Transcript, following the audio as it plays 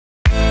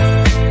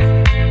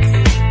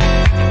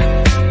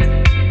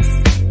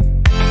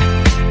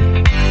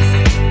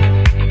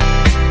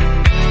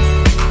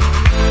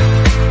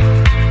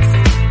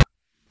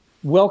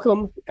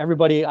welcome,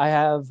 everybody. I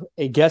have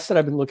a guest that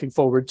I've been looking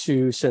forward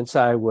to since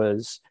I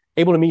was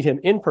able to meet him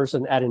in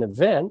person at an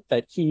event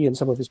that he and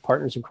some of his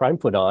partners in crime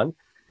put on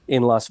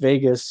in Las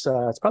Vegas.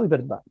 It's probably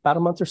been about a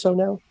month or so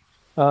now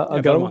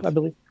ago, I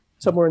believe,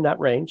 somewhere in that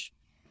range.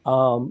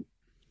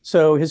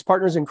 So his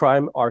partners in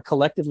crime are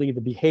collectively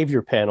the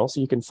Behavior Panel, so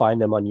you can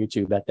find them on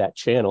YouTube at that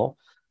channel.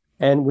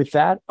 And with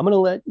that, I'm going to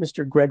let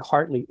Mr. Greg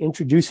Hartley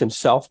introduce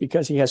himself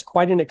because he has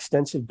quite an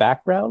extensive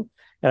background,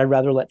 and I'd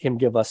rather let him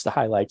give us the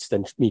highlights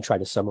than me try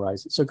to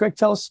summarize it. So Greg,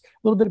 tell us a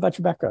little bit about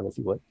your background, if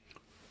you would.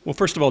 Well,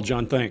 first of all,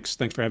 John, thanks.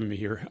 Thanks for having me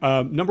here.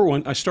 Number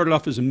one, I started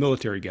off as a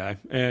military guy,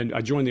 and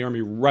I joined the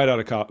Army right out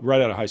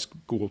of high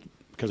school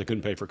because I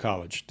couldn't pay for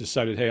college.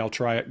 Decided, hey, I'll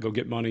try it, go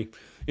get money.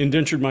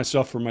 Indentured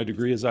myself for my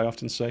degree, as I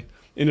often say.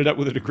 Ended up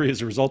with a degree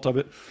as a result of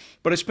it.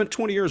 But I spent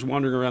 20 years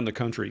wandering around the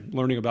country,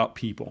 learning about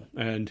people.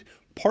 And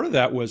part of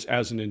that was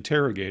as an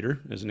interrogator,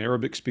 as an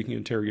Arabic-speaking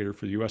interrogator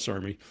for the U.S.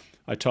 Army.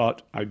 I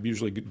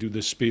usually do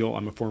this spiel.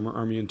 I'm a former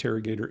Army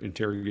interrogator,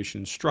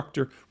 interrogation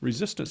instructor,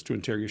 resistance to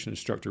interrogation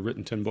instructor,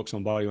 written 10 books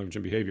on body language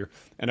and behavior.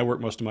 And I work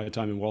most of my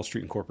time in Wall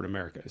Street and corporate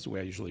America, is the way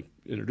I usually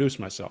introduce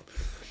myself.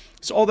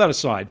 So all that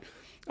aside,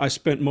 I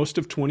spent most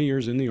of 20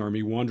 years in the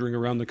Army, wandering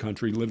around the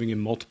country, living in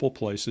multiple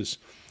places,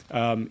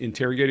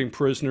 interrogating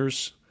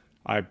prisoners.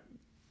 I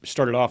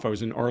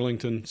was in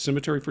Arlington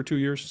Cemetery for 2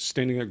 years,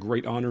 standing there,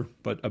 great honor.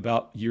 But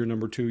about year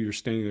number 2, you're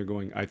standing there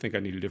going, I think I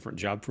need a different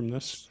job from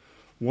this.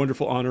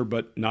 Wonderful honor,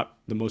 but not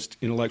the most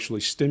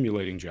intellectually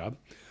stimulating job.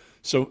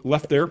 So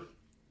left there,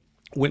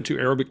 went to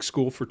Arabic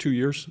school for 2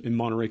 years in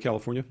Monterey,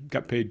 California.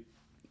 Got paid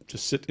to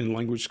sit in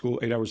language school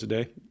 8 hours a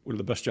day. One of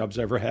the best jobs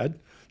I ever had.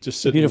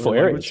 Just sit. Beautiful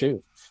area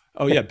too.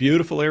 Oh yeah,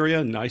 beautiful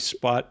area, nice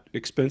spot,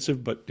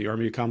 expensive, but the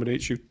Army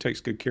accommodates you, takes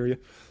good care of you.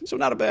 So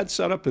not a bad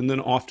setup. And then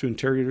off to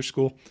interrogator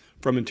school.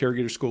 From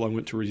interrogator school, I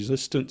went to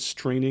resistance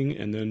training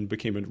and then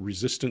became a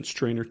resistance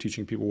trainer,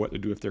 teaching people what to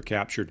do if they're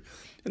captured.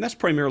 And that's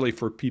primarily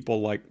for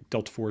people like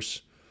Delta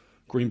Force,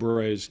 Green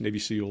Berets, Navy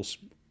SEALs,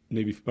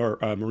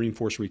 Marine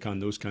Force Recon,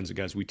 those kinds of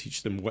guys. We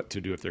teach them what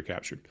to do if they're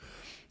captured.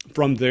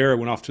 From there, I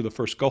went off to the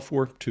first Gulf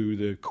War, to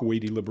the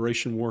Kuwaiti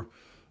Liberation War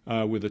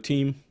with a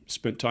team,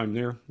 spent time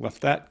there,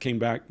 left that, came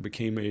back,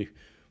 became a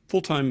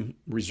full-time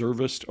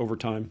reservist over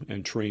time,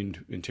 and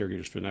trained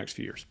interrogators for the next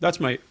few years. That's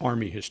my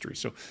Army history.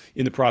 So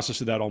in the process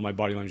of that, all my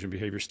body language and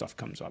behavior stuff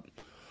comes up.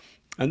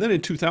 And then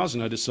in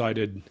 2000, I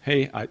decided,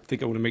 hey, I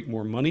think I want to make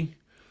more money.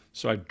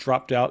 So I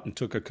dropped out and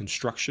took a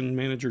construction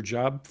manager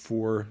job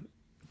for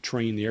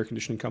Trane, the air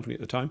conditioning company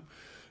at the time.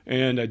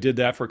 And I did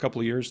that for a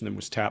couple of years and then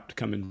was tapped to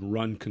come and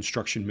run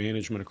construction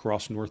management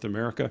across North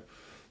America.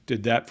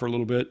 Did that for a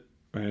little bit.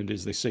 And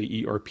as they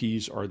say,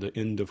 ERPs are the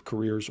end of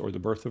careers or the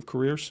birth of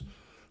careers.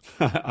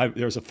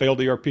 There was a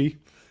failed ERP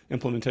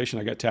implementation.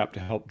 I got tapped to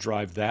help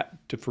drive that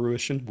to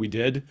fruition. We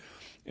did.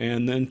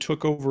 And then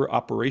took over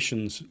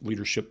operations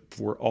leadership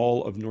for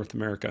all of North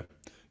America,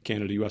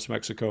 Canada, US,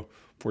 Mexico,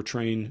 for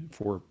Trane,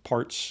 for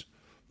parts,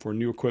 for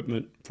new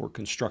equipment, for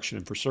construction,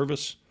 and for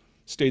service.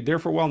 Stayed there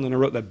for a while, and then I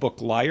wrote that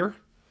book, Liar.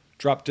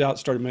 Dropped out,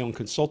 started my own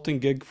consulting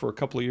gig for a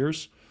couple of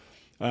years.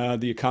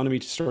 The economy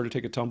started to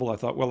take a tumble. I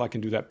thought, well, I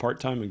can do that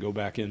part-time and go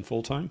back in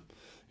full-time.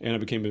 And I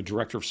became a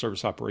director of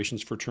service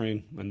operations for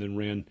Trane, and then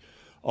ran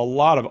a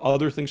lot of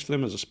other things for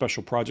them as a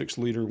special projects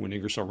leader when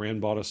Ingersoll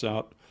Rand bought us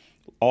out,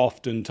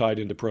 often tied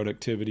into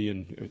productivity.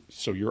 And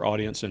so your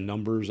audience and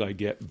numbers I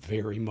get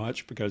very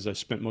much because I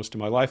spent most of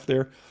my life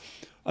there.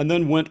 And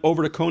then went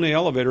over to Kone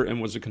Elevator and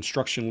was a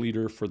construction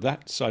leader for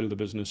that side of the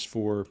business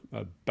for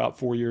about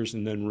 4 years,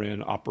 and then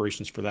ran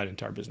operations for that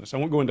entire business. I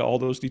won't go into all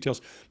those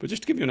details, but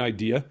just to give you an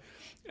idea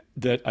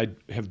that I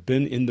have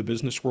been in the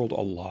business world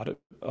a lot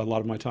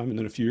of my time. And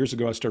then a few years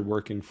ago, I started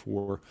working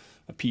for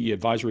a PE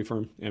advisory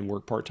firm and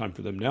work part-time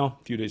for them now,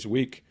 a few days a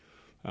week.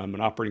 I'm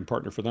an operating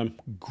partner for them.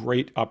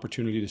 Great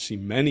opportunity to see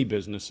many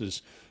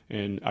businesses.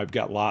 And I've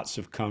got lots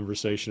of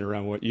conversation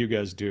around what you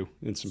guys do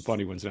and some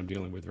funny ones that I'm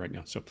dealing with right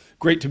now. So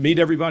great to meet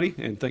everybody.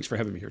 And thanks for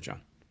having me here,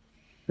 John.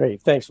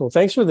 Great. Thanks. Well,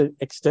 thanks for the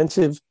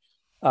extensive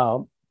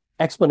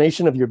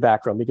explanation of your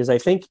background, because I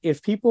think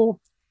if people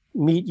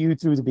meet you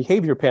through the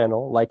Behavior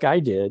Panel, like I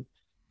did,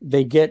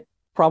 they get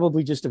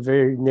probably just a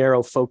very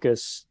narrow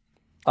focus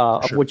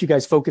of what you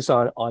guys focus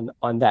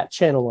on that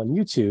channel on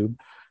YouTube.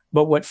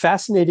 But what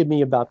fascinated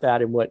me about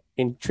that and what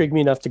intrigued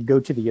me enough to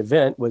go to the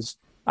event was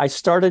I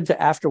started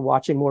to, after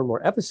watching more and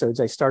more episodes,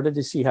 I started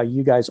to see how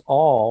you guys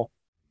all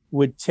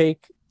would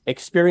take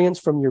experience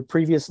from your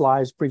previous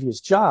lives, previous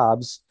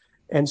jobs,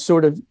 and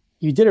sort of,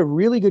 you did a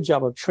really good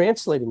job of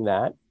translating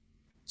that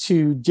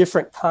to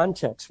different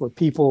contexts where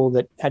people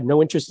that had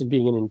no interest in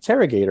being an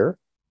interrogator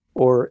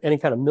or any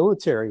kind of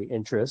military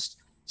interest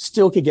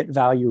still could get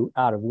value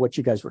out of what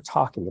you guys were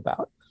talking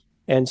about.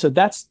 And so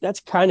that's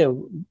kind of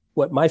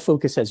what my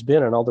focus has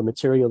been on all the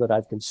material that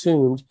I've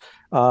consumed.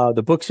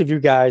 The books of you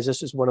guys,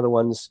 this is one of the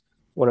ones,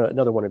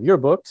 another one of your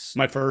books.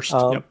 My first,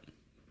 yep.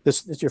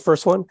 This is your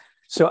first one.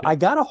 So I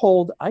got a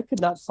hold, I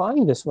could not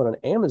find this one on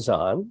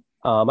Amazon.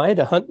 I had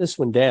to hunt this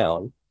one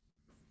down,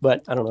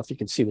 but I don't know if you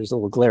can see, there's a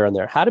little glare on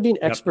there. How to be an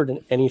expert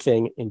in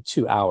anything in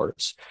 2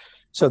 hours.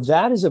 So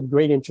that is of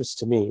great interest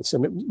to me. So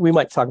we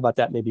might talk about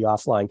that maybe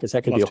offline, because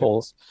that could be a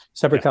whole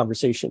separate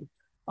conversation.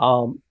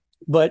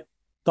 But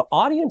the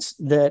audience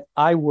that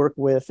I work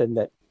with and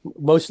that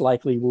most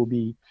likely will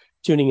be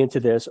tuning into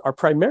this are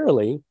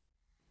primarily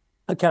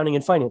accounting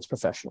and finance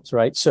professionals,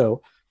 right?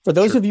 So for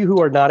those of you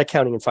who are not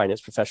accounting and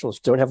finance professionals,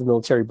 don't have a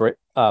military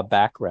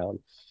background,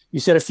 you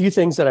said a few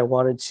things that I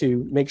wanted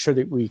to make sure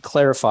that we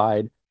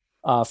clarified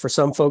for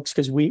some folks,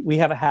 because we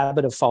have a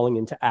habit of falling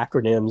into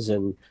acronyms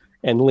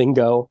and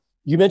lingo.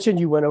 You mentioned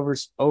you went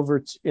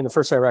over in the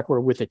first Iraq War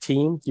with a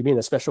team. You mean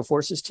the Special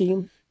Forces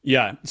team?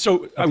 Yeah.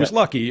 So I was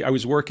lucky. I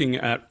was working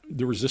at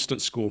the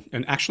resistance school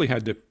and actually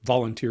had to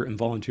volunteer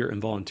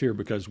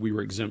because we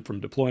were exempt from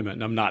deployment.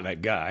 And I'm not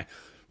that guy.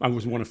 I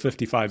was one of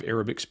 55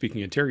 Arabic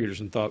speaking interrogators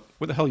and thought,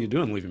 what the hell are you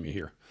doing leaving me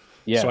here?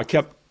 Yeah. So I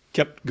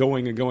kept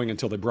going and going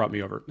until they brought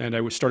me over. And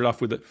I started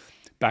off with it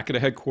back at a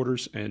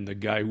headquarters, and the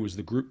guy who was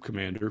the group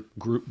commander,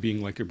 group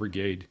being like a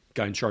brigade,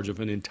 guy in charge of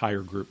an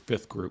entire group,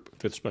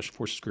 5th Special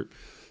Forces group,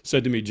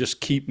 said to me,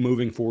 just keep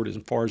moving forward as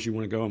far as you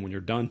want to go. And when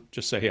you're done,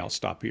 just say, hey, I'll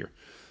stop here.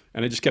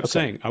 And I just kept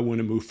saying, I want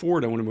to move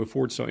forward.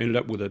 So I ended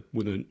up with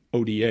an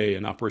ODA,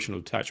 an Operational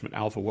Detachment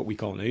Alpha, what we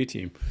call an A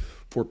team,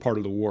 for part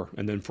of the war,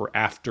 and then for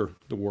after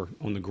the war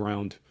on the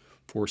ground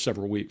for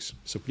several weeks.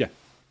 So yeah,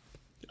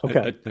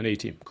 an A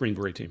team, Green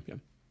Beret team. Yeah.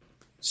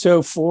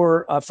 So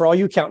for all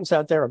you accountants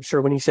out there, I'm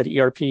sure when he said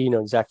ERP, you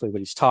know exactly what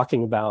he's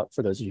talking about.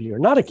 For those of you who are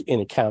not in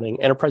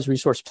accounting, enterprise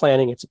resource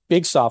planning, it's a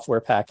big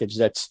software package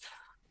that's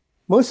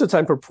most of the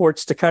time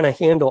purports to kind of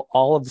handle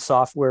all of the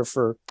software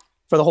for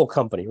the whole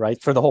company,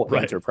 right? For the whole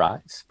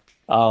enterprise.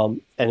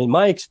 And in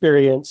my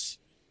experience,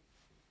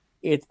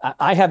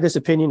 I have this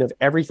opinion of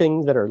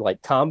everything that are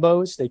like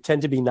combos. They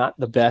tend to be not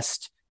the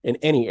best in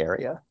any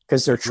area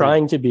because they're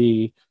trying to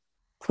be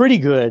pretty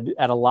good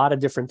at a lot of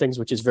different things,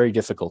 which is very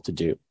difficult to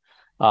do.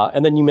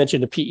 And then you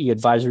mentioned a PE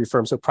advisory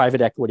firm, so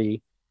private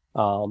equity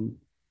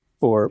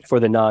for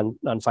the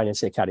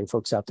non-finance and accounting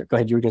folks out there. Go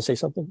ahead, you were going to say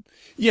something?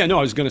 Yeah, no,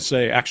 I was going to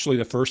say, actually,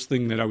 the first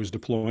thing that I was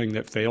deploying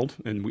that failed,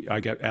 and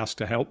I got asked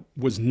to help,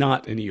 was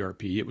not an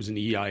ERP. It was an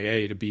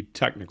EIA, to be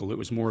technical. It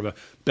was more of a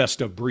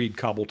best of breed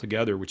cobbled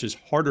together, which is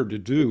harder to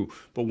do,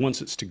 but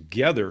once it's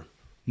together,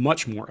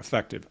 much more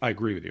effective. I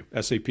agree with you.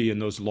 SAP and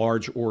those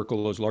large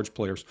Oracle, those large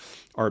players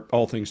are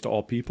all things to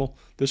all people.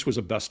 This was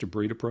a best of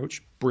breed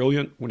approach.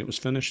 Brilliant when it was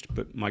finished,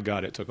 but my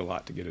God, it took a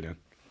lot to get it in.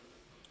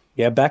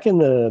 Yeah, back in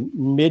the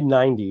mid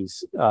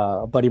 90s,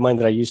 a buddy of mine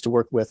that I used to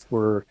work with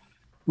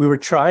we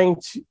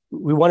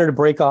wanted to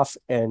break off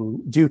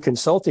and do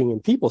consulting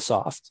in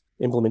PeopleSoft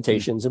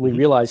implementations. And we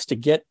realized to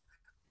get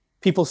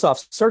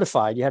PeopleSoft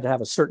certified, you had to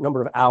have a certain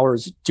number of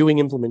hours doing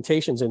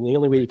implementations. And the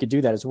only way you could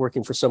do that is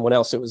working for someone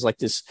else. It was like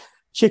this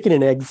chicken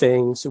and egg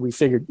thing. So we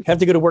figured have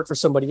to go to work for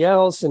somebody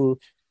else and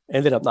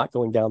ended up not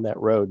going down that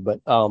road. But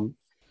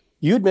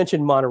you had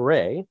mentioned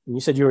Monterey and you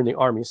said you were in the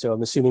Army. So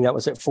I'm assuming that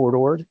was at Fort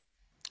Ord.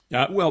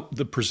 Well,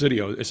 the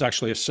Presidio is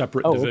actually a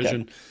separate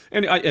division. Okay.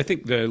 And I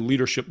think the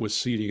leadership was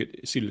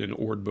seated in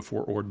Ord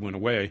before Ord went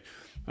away.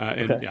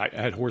 And I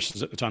had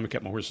horses at the time. I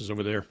kept my horses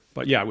over there.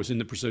 But yeah, I was in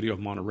the Presidio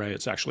of Monterey.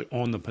 It's actually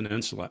on the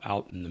peninsula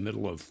out in the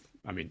middle of,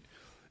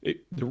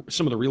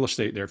 some of the real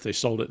estate there, if they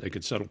sold it, they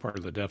could settle part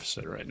of the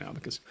deficit right now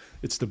because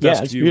it's the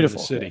best view in the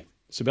city. Yeah.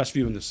 It's the best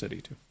view in the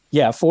city, too.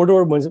 Yeah, Fort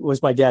Ord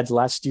was my dad's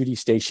last duty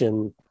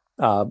station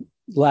in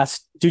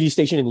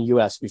the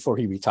U.S. before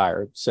he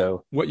retired.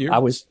 So what year? I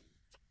was...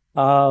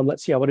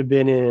 let's see, I would have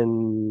been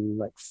in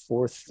like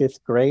 4th,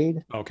 5th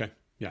grade. Okay.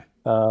 Yeah.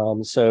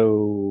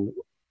 So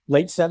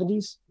late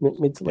 70s,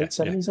 mid to late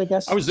 70s, I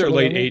guess. I was there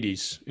late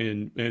 80s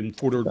and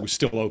Fort Ord was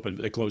still open,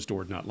 but they closed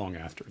Ord not long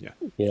after. Yeah.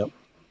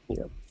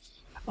 Yep.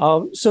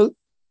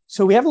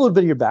 So we have a little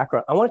bit of your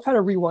background. I want to kind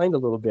of rewind a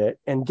little bit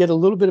and get a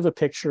little bit of a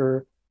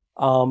picture.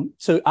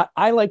 So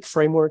I like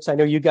frameworks. I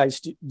know you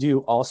guys do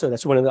also.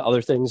 That's one of the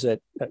other things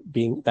that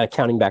being that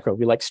accounting background,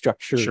 we like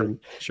structure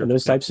and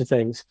those types of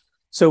things.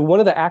 So one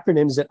of the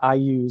acronyms that I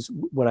use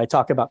when I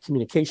talk about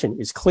communication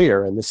is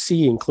CLEAR, and the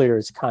C in CLEAR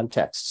is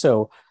context.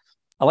 So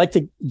I like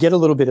to get a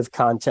little bit of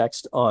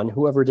context on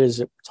whoever it is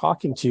that we're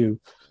talking to.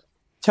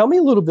 Tell me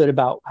a little bit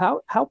about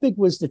how big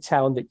was the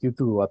town that you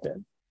grew up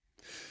in?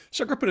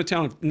 So I grew up in a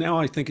town, now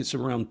I think it's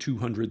around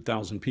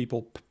 200,000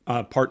 people,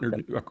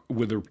 partnered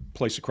with a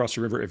place across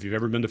the river. If you've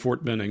ever been to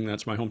Fort Benning,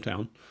 that's my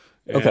hometown.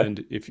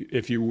 And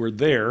if you were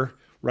there,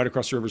 right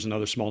across the river is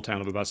another small town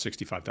of about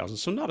 65,000.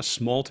 So not a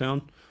small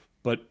town.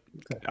 But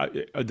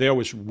they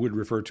always would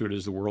refer to it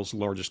as the world's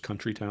largest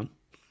country town.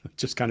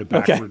 Just kind of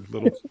backward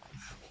little.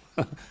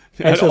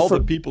 And so all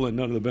the people and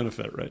none of the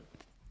benefit, right?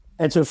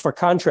 And so for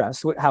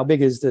contrast, how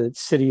big is the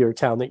city or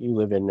town that you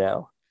live in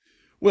now?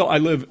 Well, I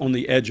live on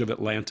the edge of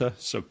Atlanta.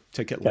 So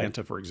take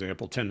Atlanta, for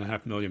example,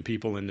 10.5 million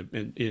people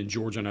in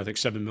Georgia, and I think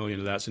 7 million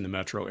of that's in the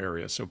metro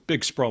area. So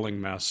big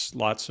sprawling mess,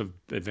 lots of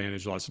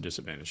advantage, lots of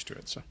disadvantage to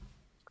it. So,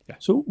 yeah.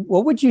 So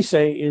what would you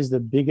say is the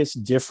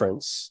biggest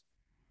difference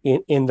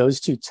in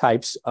those two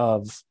types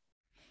of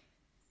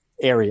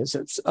areas?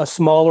 It's a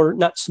smaller,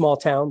 not small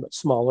town, but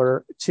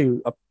smaller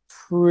to a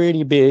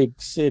pretty big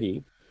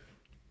city.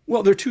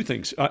 Well, there are two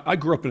things. I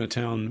grew up in a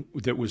town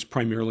that was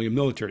primarily a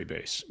military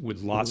base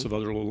with lots of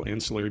other little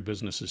ancillary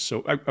businesses.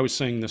 So I was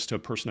saying this to a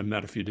person I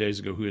met a few days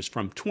ago who is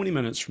from 20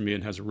 minutes from me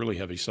and has a really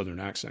heavy Southern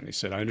accent. He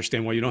said, I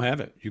understand why you don't have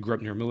it. You grew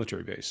up near a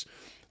military base.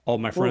 All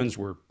my Well, friends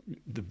were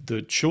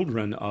the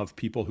children of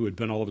people who had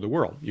been all over the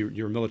world.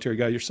 You're a military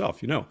guy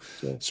yourself, you know.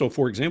 so, So,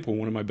 for example,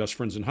 one of my best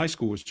friends in high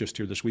school was just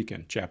here this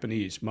weekend.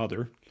 Japanese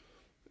mother,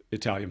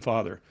 Italian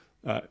father,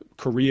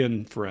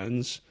 Korean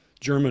friends,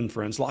 German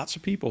friends, lots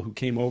of people who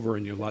came over,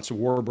 and lots of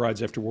war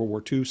brides after World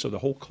War II. So the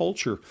whole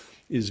culture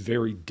is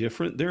very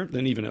different there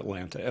than even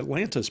Atlanta.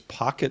 Atlanta's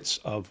pockets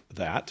of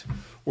that,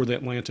 or the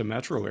Atlanta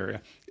metro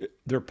area,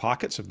 there are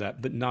pockets of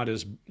that, but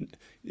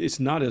it's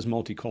not as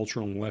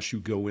multicultural unless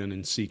you go in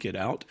and seek it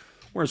out.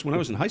 Whereas when I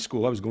was in high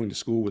school, I was going to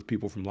school with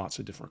people from lots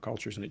of different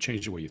cultures, and it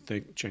changed the way you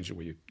think, changed the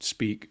way you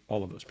speak,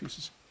 all of those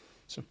pieces.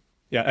 So,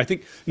 yeah, I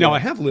think now yeah. I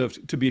have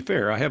lived, to be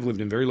fair, I have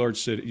lived in very large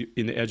city,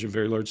 in the edge of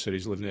very large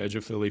cities, lived in the edge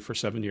of Philly for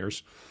 7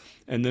 years,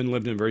 and then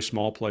lived in very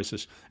small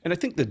places. And I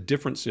think the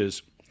difference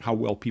is how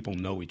well people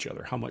know each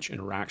other, how much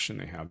interaction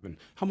they have, and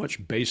how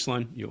much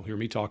baseline. You'll hear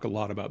me talk a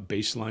lot about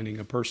baselining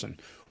a person.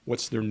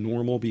 What's their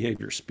normal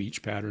behavior,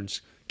 speech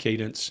patterns,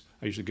 cadence.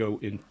 I usually go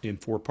in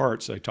four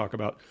parts. I talk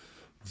about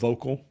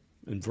vocal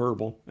and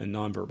verbal and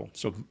nonverbal.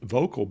 So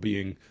vocal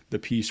being the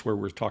piece where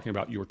we're talking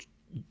about your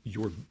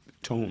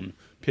tone,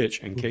 pitch,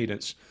 and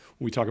cadence.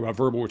 When we talk about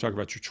verbal, we're talking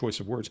about your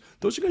choice of words.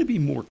 Those are going to be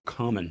more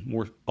common,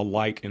 more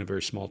alike in a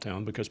very small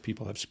town because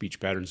people have speech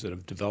patterns that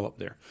have developed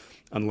there,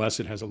 unless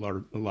it has a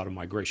lot of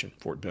migration,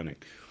 Fort Benning.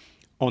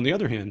 On the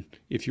other hand,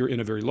 if you're in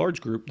a very large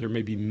group, there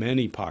may be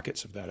many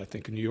pockets of that. I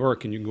think in New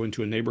York, and you can go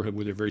into a neighborhood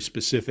where there are very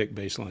specific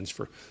baselines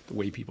for the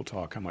way people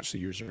talk, how much they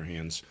use their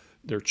hands,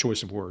 their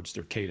choice of words,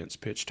 their cadence,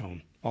 pitch,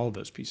 tone, all of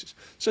those pieces.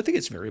 So I think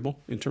it's variable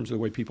in terms of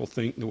the way people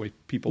think, the way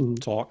people Mhm.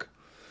 talk.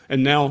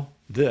 And now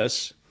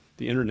the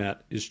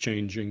internet is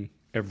changing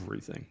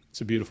everything. It's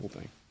a beautiful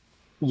thing.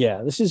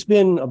 Yeah, this has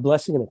been a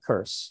blessing and a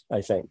curse,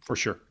 I think. For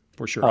sure.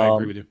 For sure. I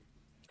agree Um, with you.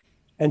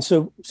 and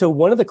so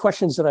one of the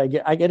questions that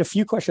I get a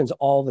few questions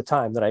all the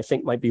time that I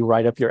think might be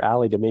right up your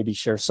alley to maybe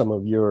share some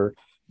of your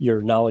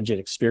knowledge and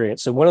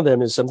experience. So one of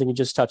them is something you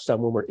just touched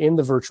on. When we're in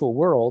the virtual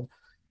world,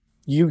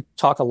 you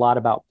talk a lot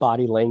about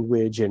body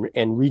language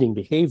and reading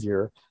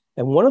behavior.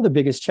 And one of the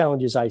biggest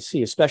challenges I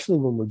see, especially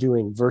when we're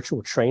doing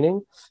virtual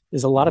training,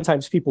 is a lot of Mhm.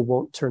 times people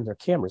won't turn their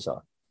cameras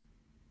on.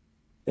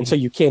 And so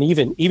Mhm. you can't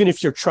even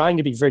if you're trying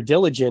to be very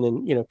diligent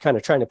and, kind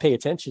of trying to pay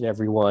attention to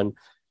everyone,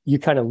 you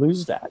kind of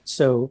lose that.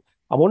 So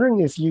I'm wondering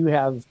if you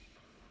have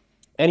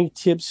any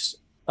tips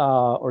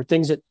or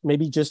things that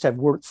maybe just have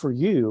worked for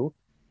you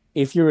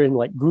if you're in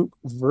like group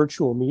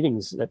virtual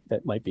meetings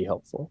that might be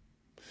helpful.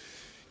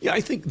 Yeah,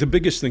 I think the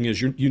biggest thing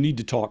is you need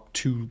to talk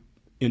to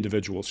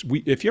individuals.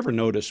 If you ever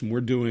notice, when we're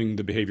doing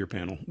the behavior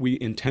panel, we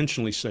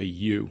intentionally say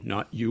you,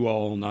 not you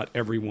all, not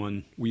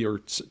everyone. We are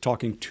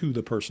talking to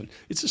the person.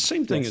 It's the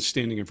same thing as Yes.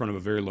 standing in front of a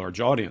very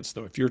large audience,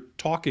 though. If you're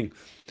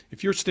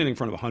standing in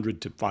front of 100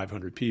 to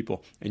 500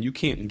 people and you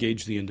can't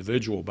engage the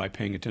individual by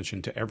paying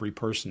attention to every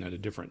person at a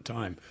different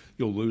time,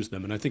 you'll lose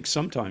them. And I think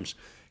sometimes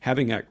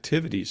having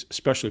activities,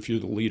 especially if you're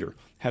the leader,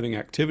 having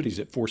activities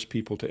that force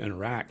people to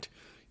interact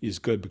is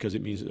good because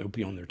it means that they'll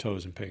be on their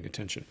toes and paying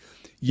attention.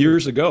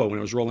 Years ago, when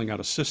I was rolling out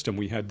a system,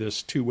 we had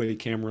this two-way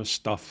camera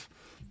stuff.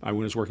 I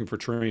was working for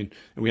Train,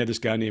 and we had this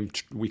guy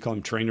named, we call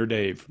him Trainer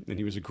Dave, and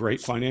he was a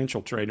great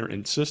financial trainer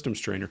and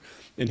systems trainer.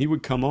 And he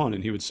would come on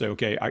and he would say,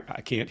 okay,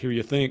 I can't hear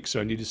you think, so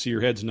I need to see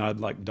your heads nod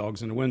like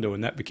dogs in the window.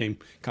 And that became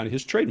kind of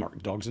his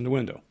trademark, dogs in the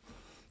window.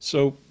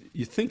 So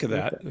you think of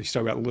that, Okay. they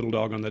talk about little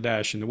dog on the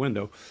dash in the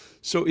window.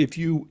 So if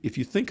you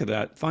think of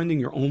that, finding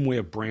your own way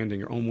of branding,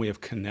 your own way of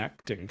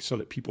connecting so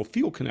that people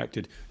feel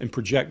connected and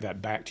project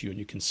that back to you and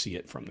you can see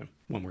it from them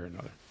one way or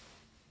another.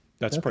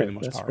 That's probably Okay. the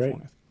most That's powerful great.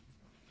 one.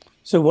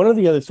 So one of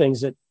the other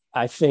things that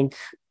I think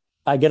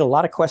I get a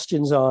lot of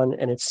questions on,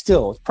 and it's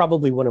still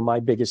probably one of my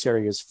biggest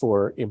areas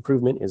for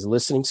improvement is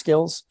listening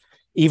skills.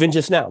 Even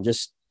just now,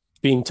 just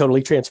being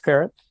totally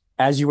transparent,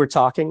 as you were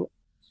talking,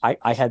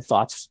 I had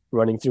thoughts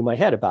running through my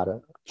head about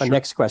a Sure.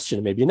 next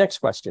question, maybe a next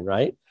question,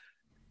 right?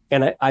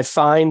 And I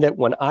find that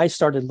when I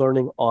started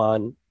learning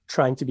on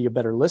trying to be a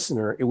better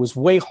listener, it was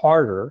way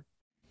harder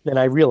than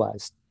I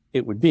realized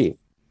it would be.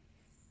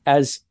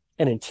 As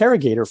an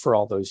interrogator for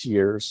all those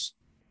years,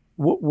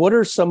 what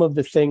are some of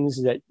the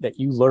things that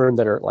you learn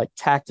that are like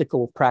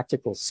tactical,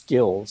 practical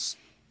skills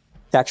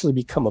to actually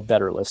become a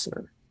better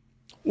listener?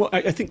 Well,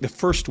 I think the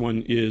first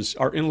one is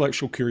our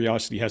intellectual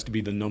curiosity has to be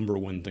the number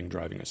one thing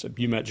driving us.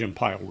 You met Jim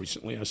Pyle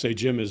recently. I say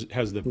Jim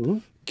has the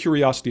Mhm.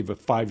 curiosity of a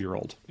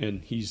 5-year-old,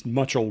 and he's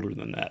much older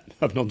than that.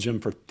 I've known Jim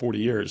for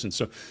 40 years. And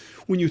so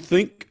when you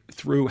think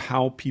through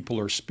how people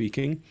are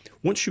speaking,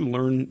 once you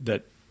learn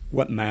that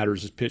what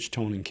matters is pitch,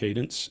 tone, and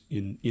cadence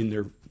in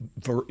their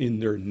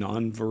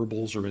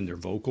nonverbals or in their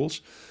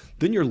vocals,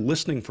 then you're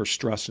listening for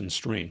stress and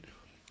strain.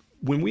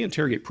 When we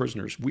interrogate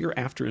prisoners, we are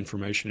after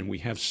information and we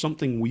have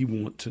something we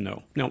want to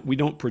know. Now, we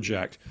don't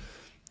project.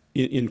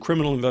 In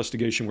criminal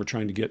investigation, we're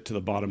trying to get to the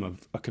bottom of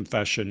a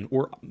confession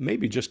or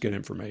maybe just get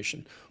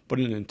information. But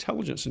in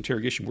intelligence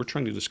interrogation, we're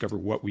trying to discover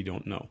what we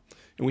don't know.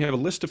 And we have a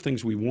list of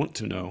things we want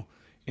to know.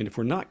 And if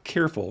we're not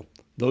careful,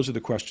 those are the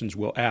questions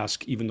we'll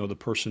ask, even though the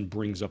person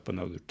brings up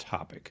another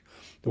topic.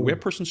 The way a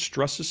person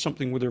stresses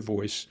something with their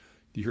voice,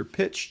 you hear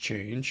pitch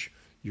change,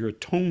 you hear a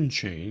tone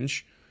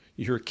change,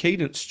 you hear a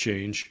cadence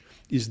change,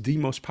 is the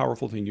most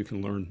powerful thing you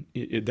can learn.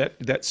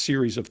 That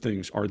series of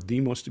things are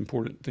the most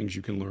important things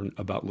you can learn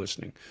about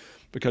listening,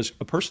 because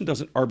a person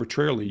doesn't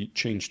arbitrarily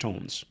change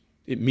tones.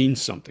 It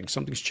means something.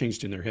 Something's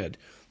changed in their head.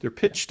 Their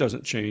pitch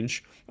doesn't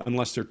change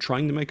unless they're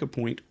trying to make a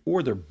point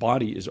or their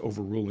body is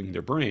overruling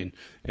their brain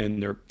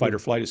and their fight or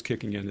flight is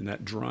kicking in, and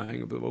that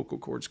drying of the vocal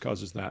cords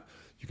causes that.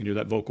 You can hear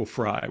that vocal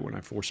fry when I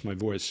force my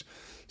voice.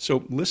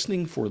 So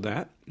listening for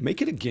that,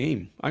 make it a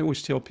game. I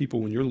always tell people,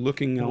 when you're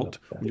looking out,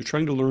 when you're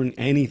trying to learn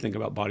anything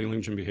about body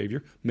language and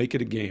behavior, make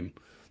it a game.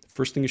 The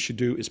first thing you should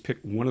do is pick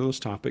one of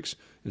those topics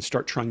and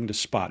start trying to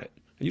spot it.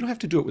 And you don't have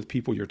to do it with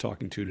people you're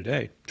talking to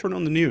today. Turn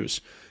on the news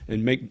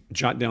and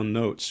jot down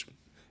notes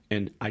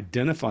and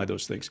identify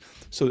those things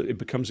so that it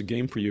becomes a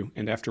game for you.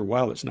 And after a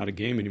while, it's not a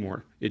game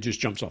anymore. It just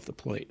jumps off the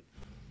plate.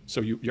 So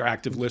your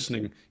active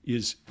listening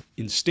is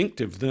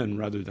instinctive then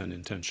rather than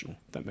intentional,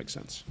 if that makes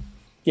sense.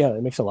 Yeah,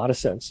 it makes a lot of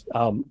sense.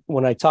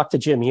 When I talked to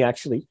Jim,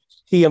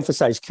 he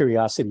emphasized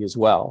curiosity as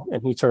well.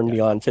 And he turned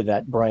me on to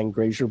that Brian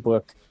Grazer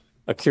book,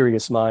 A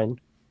Curious Mind,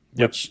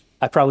 which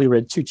I probably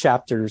read 2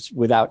 chapters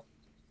without,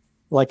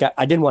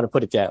 I didn't want to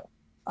put it down.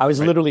 I was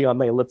literally on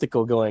my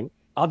elliptical going,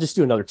 I'll just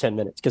do another 10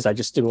 minutes because I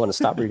just didn't want to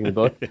stop reading the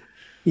book.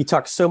 He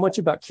talked so much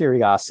about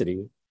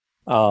curiosity.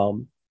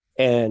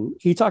 And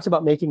he talked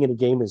about making it a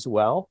game as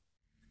well.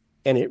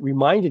 And it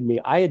reminded me,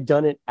 I had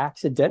done it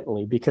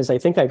accidentally because I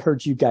think I've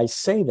heard you guys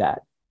say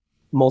that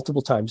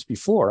multiple times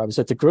before. I was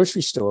at the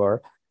grocery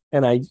store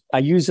and I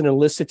used an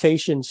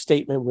elicitation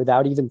statement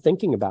without even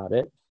thinking about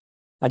it.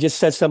 I just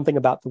said something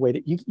about the way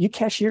that you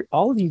cashier,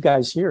 all of you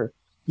guys here,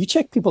 you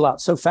check people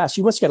out so fast,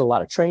 you must get a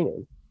lot of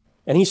training.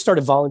 And he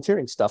started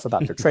volunteering stuff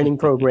about their training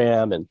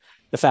program and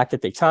the fact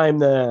that they time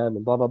them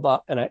and blah, blah, blah.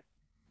 And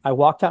I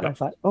walked out and I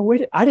thought, oh,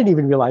 wait, I didn't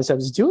even realize I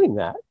was doing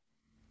that.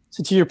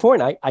 So to your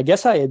point, I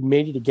guess I had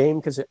made it a game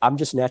because I'm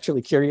just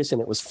naturally curious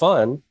and it was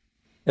fun.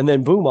 And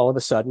then boom, all of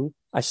a sudden,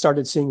 I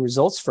started seeing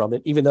results from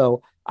it, even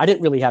though I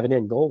didn't really have an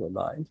end goal in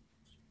mind.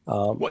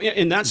 Well,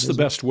 and that's the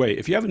best way.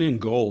 If you have an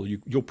end goal,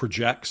 you'll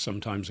project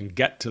sometimes and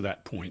get to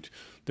that point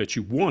that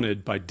you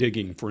wanted by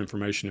digging for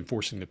information and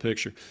forcing the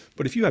picture.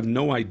 But if you have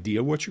no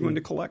idea what you're going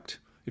to collect,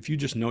 if you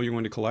just know you're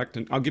going to collect,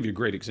 and I'll give you a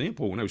great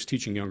example. When I was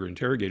teaching younger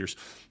interrogators,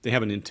 they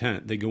have an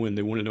intent. They go in,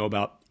 they want to know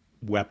about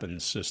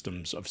weapons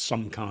systems of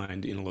some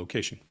kind in a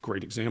location.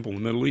 Great example in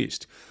the Middle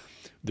East.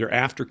 They're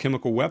after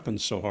chemical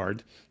weapons so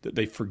hard that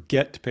they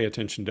forget to pay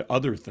attention to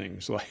other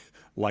things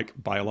like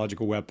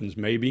biological weapons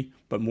maybe,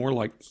 but more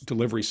like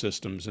delivery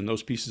systems and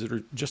those pieces that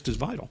are just as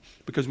vital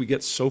because we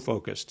get so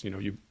focused.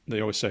 They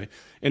always say,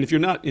 and if you're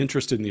not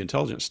interested in the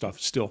intelligence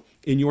stuff, still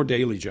in your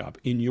daily job,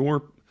 in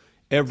your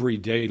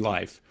everyday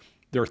life,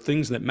 there are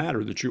things that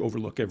matter that you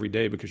overlook every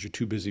day because you're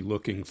too busy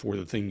looking for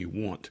the thing you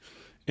want.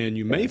 And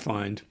you may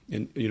find,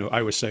 and I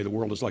always say the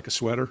world is like a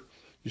sweater.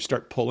 You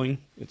start pulling,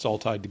 it's all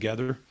tied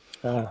together.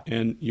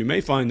 And you may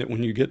find that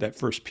when you get that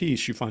first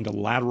piece, you find a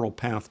lateral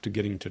path to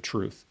getting to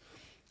truth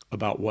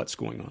about what's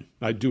going on.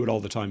 I do it all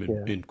the time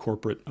in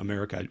corporate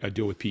America. I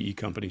deal with PE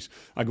companies.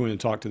 I go in and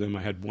talk to them.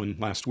 I had one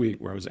last week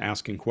where I was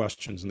asking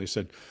questions and they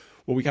said,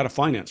 well, we got a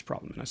finance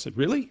problem. And I said,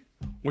 really?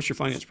 What's your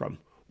finance problem?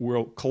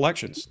 Well,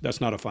 collections.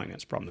 That's not a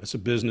finance problem. That's a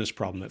business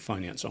problem that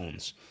finance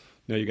owns.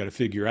 Now you got to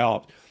figure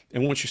out.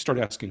 And once you start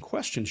asking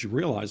questions, you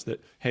realize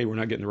that, hey, we're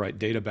not getting the right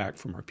data back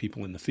from our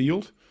people in the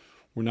field.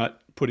 We're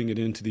not putting it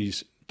into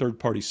these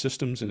third-party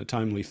systems in a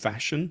timely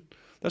fashion.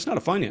 That's not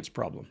a finance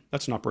problem.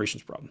 That's an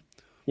operations problem.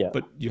 Yeah.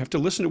 But you have to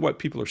listen to what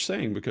people are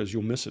saying because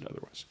you'll miss it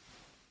otherwise.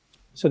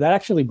 So that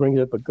actually brings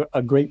up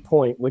a great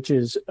point, which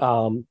is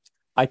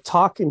I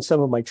talk in some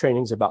of my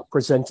trainings about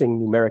presenting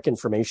numeric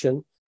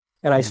information.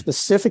 And I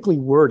specifically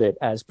word it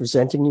as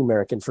presenting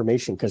numeric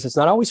information because it's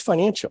not always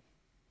financial.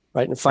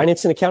 Right. And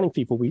finance and accounting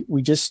people,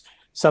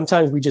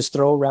 sometimes we just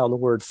throw around the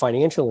word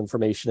financial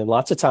information. And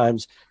lots of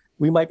times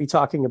we might be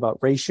talking about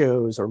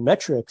ratios or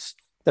metrics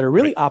that are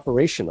really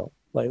operational,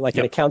 like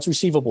an accounts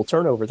receivable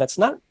turnover. That's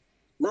not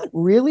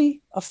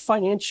really a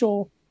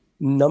financial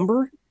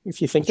number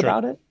if you think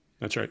about it.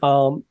 That's right.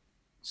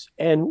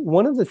 And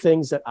one of the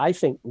things that I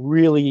think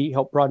really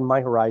helped broaden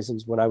my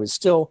horizons when I was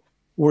still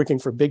working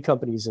for big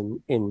companies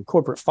in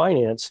corporate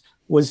finance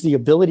was the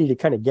ability to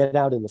kind of get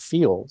out in the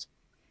field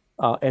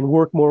and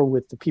work more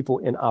with the people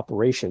in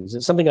operations.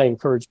 It's something I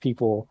encourage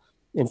people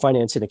in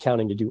finance and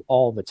accounting to do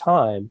all the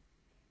time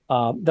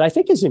that I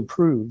think has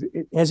improved.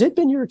 Has it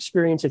been your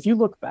experience, if you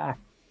look back,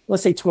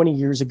 let's say 20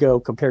 years ago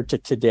compared to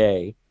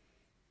today,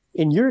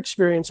 in your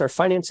experience, are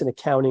finance and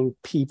accounting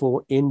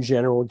people in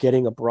general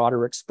getting a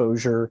broader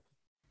exposure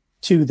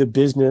to the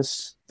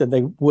business than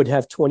they would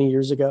have 20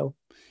 years ago?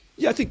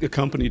 Yeah, I think the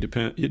company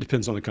it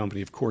depends on the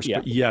company, of course, Yeah.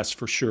 but yes,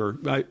 for sure.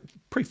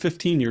 Probably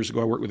 15 years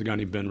ago, I worked with a guy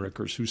named Ben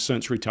Rickers, who's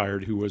since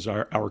retired, who was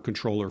our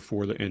controller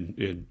for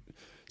and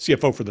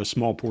CFO for the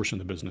small portion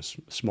of the business.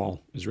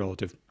 Small is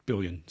relative,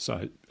 billion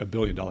size, $1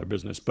 billion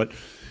business, but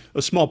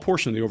a small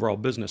portion of the overall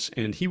business.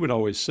 And he would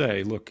always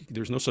say, look,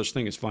 there's no such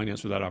thing as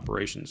finance without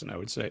operations. And I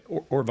would say,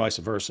 or vice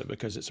versa,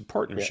 because it's a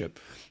partnership.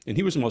 Yeah. And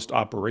he was the most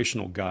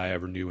operational guy I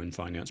ever knew in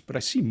finance. But I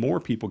see more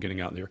people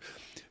getting out there.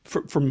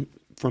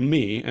 From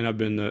me, and I've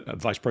been the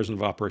vice president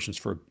of operations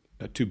for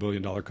a $2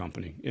 billion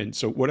company. And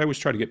so what I always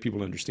try to get people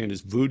to understand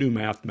is voodoo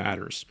math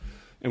matters.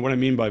 And what I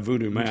mean by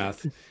voodoo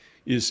math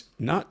is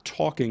not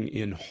talking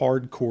in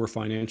hardcore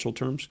financial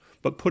terms,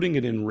 but putting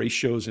it in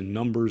ratios and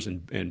numbers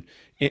and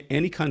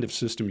any kind of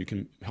system you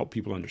can help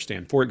people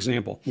understand. For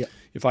example,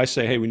 if I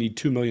say, hey, we need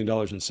 $2 million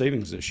in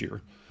savings this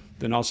year,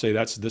 then I'll say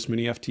that's this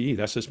many FTE,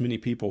 that's this many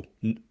people.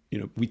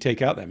 We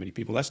take out that many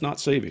people. That's not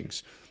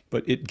savings,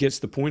 but it gets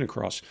the point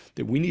across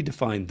that we need to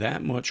find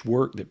that much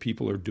work that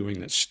people are doing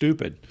that's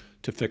stupid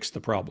to fix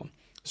the problem.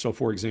 So,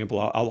 for example,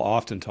 I'll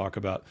often talk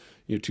about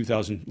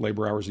 2,000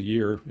 labor hours a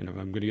year. If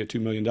I'm going to get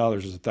 $2 million,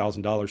 is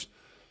 $1,000.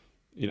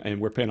 And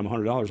we're paying them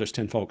 $100. That's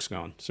 10 folks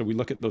gone. So we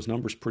look at those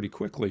numbers pretty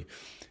quickly,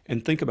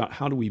 and think about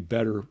how do we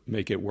better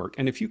make it work.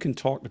 And if you can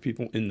talk to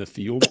people in the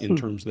field in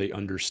terms they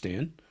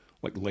understand,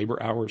 like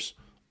labor hours,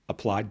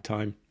 applied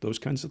time, those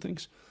kinds of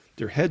things,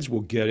 their heads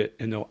will get it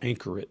and they'll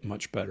anchor it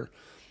much better.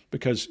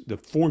 Because the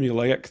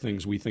formulaic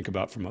things we think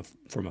about from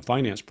a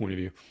finance point of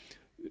view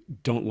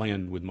don't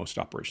land with most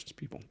operations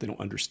people. They don't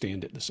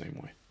understand it the same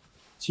way.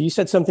 So you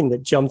said something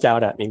that jumped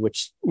out at me,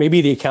 which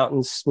maybe the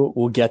accountants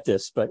will get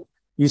this, but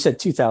you said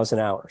 2,000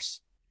 hours.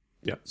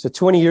 Yeah. So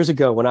 20 years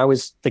ago, when I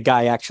was the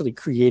guy actually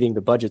creating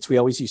the budgets, we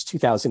always used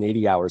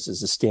 2,080 hours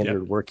as a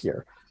standard work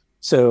year.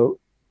 So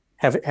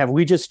have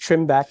we just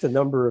trimmed back the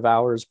number of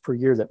hours per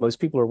year that most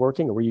people are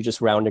working, or were you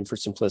just rounding for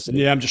simplicity?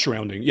 Yeah, I'm just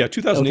rounding. Yeah,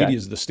 2,080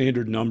 is the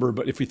standard number,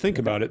 but if we think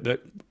about it,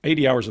 that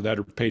 80 hours of that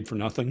are paid for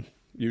nothing.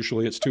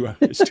 Usually it's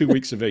 2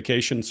 weeks of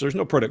vacation, so there's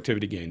no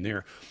productivity gain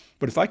there.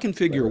 But if I can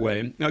figure a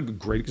way, a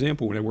great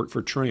example, when I worked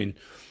for Train,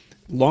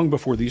 long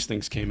before these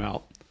things came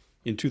out,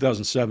 in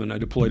 2007, I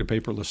deployed a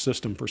paperless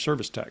system for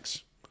service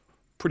techs.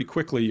 Pretty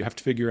quickly, you have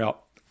to figure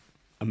out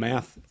a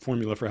math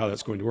formula for how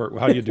that's going to work.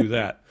 Well, how do you do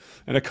that?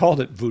 And I called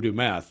it voodoo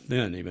math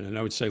then even. And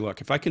I would say, look,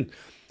 if I can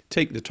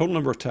take the total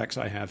number of techs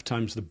I have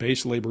times the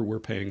base labor we're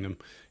paying them,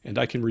 and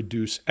I can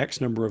reduce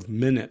X number of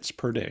minutes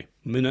per day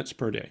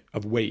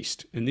of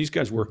waste. And these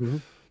guys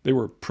they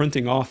were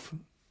printing off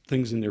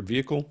things in their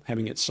vehicle,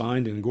 having it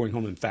signed, and going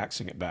home and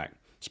faxing it back.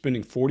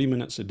 Spending 40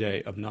 minutes a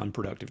day of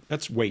non-productive.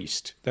 That's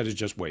waste. That is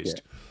just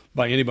waste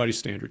by anybody's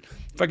standard.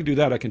 If I could do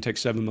that, I can take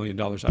 $7 million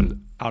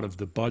out of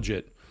the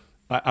budget,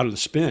 out of the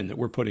spend that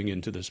we're putting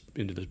into this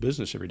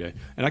business every day.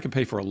 And I can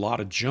pay for a lot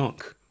of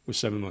junk with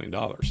 $7 million.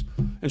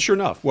 And sure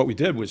enough, what we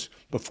did was,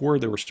 before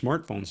there were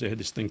smartphones, they had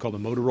this thing called the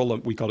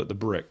Motorola, we called it the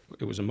Brick.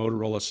 It was a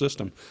Motorola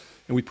system.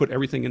 And we put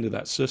everything into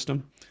that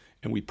system,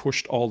 and we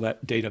pushed all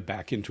that data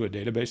back into a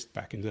database,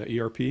 back into the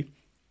ERP.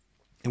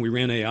 And we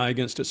ran AI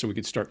against it so we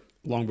could start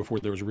long before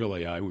there was real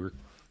AI. We were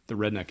the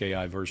redneck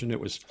AI version. It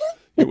was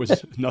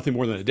nothing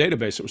more than a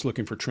database. It was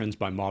looking for trends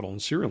by model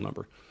and serial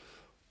number.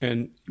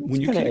 And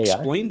when you can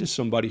explain to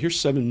somebody, here's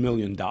 $7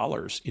 million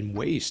in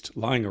waste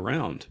lying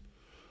around,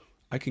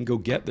 I can go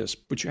get this,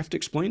 but you have to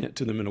explain it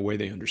to them in a way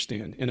they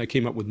understand. And I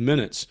came up with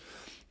minutes.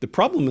 The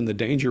problem and the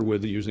danger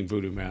with using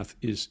voodoo math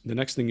is the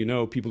next thing you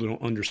know, people who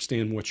don't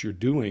understand what you're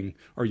doing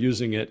are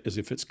using it as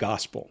if it's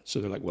gospel. So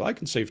they're like, well, I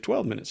can save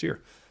 12 minutes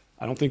here.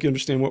 I don't think you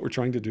understand what we're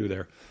trying to do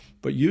there.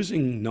 But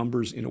using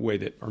numbers in a way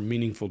that are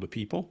meaningful to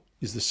people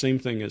is the same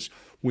thing as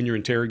when you're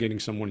interrogating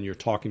someone and you're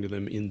talking to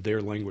them in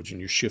their language, and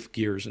you shift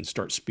gears and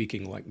start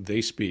speaking like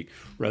they speak,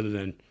 rather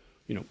than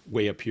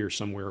way up here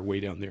somewhere or way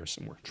down there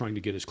somewhere, trying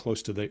to get as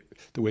close to the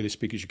way they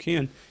speak as you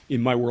can.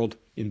 In my world,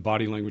 in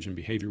body language and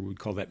behavior, we would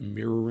call that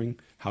mirroring.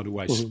 How do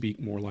I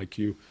speak more like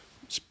you?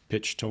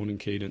 Pitch, tone, and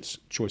cadence,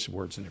 choice of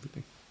words, and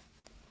everything.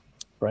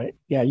 Right.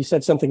 Yeah, you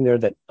said something there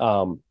that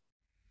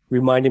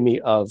reminded me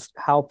of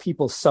how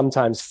people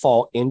sometimes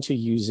fall into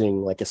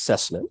using like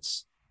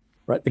assessments,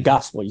 right? The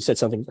gospel, you said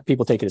something,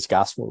 people take it as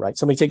gospel, right?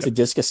 Somebody takes a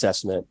DISC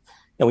assessment,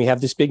 and we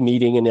have this big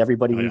meeting, and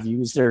everybody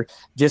reviews their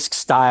DISC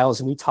styles,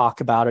 and we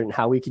talk about it and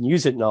how we can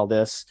use it and all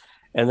this.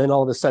 And then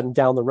all of a sudden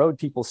down the road,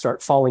 people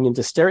start falling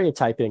into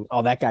stereotyping.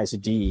 Oh, that guy's a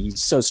D.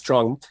 He's so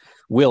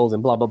strong-willed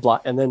and blah, blah, blah.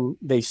 And then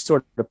they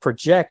sort of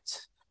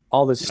project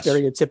all the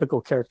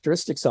stereotypical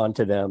characteristics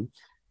onto them.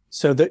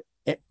 So that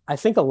I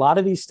think a lot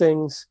of these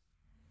things,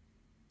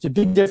 there's a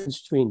big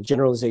difference between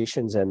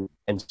generalizations and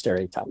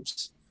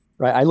stereotypes,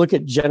 right? I look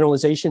at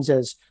generalizations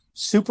as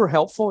super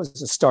helpful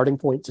as a starting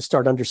point to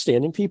start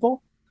understanding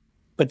people,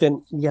 but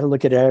then you got to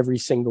look at every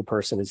single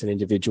person as an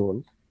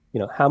individual,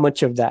 and how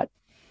much of that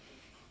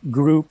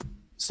group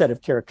set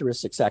of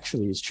characteristics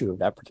actually is true of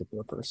that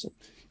particular person.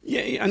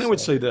 Yeah, and I would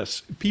say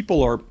this: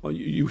 people are.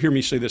 You hear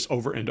me say this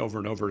over and over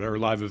and over at our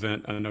live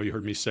event. I know you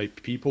heard me say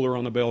people are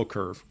on the bell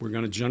curve. We're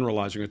going to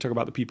generalize. We're going to talk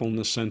about the people in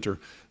the center.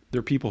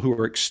 They're people who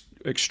are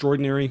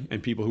extraordinary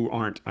and people who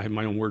aren't. I have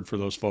my own word for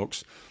those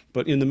folks.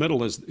 But in the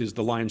middle is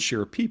the lion's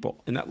share of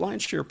people. And that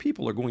lion's share of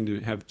people are going to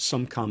have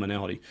some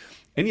commonality.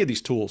 Any of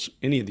these tools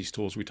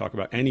we talk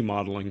about, any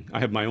modeling, I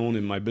have my own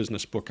in my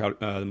business book,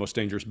 The Most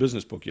Dangerous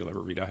Business Book You'll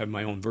Ever Read. I have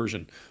my own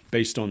version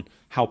based on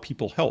how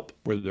people help,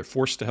 whether they're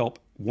forced to help,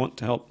 want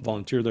to help,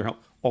 volunteer their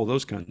help, all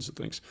those kinds of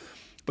things.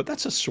 But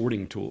that's a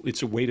sorting tool.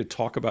 It's a way to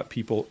talk about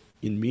people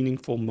in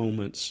meaningful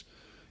moments,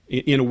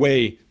 in a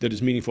way that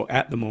is meaningful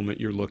at the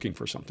moment you're looking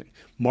for something.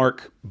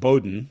 Mark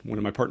Bowden, one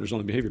of my partners on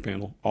the behavior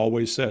panel,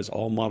 always says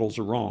all models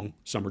are wrong,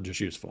 some are just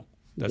useful.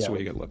 That's the way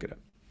you got to look at it.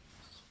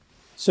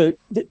 So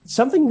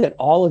something that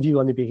all of you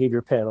on the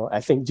behavior panel,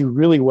 I think, do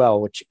really well,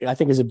 which I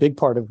think is a big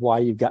part of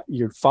why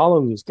your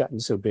following has gotten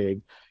so big,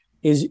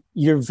 is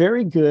you're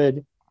very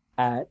good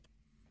at,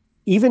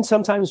 even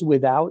sometimes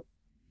without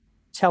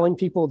telling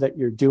people that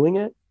you're doing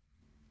it,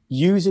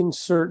 using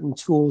certain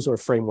tools or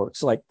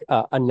frameworks like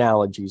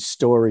analogies,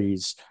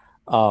 stories,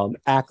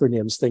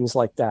 acronyms, things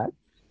like that.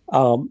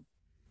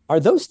 Are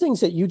those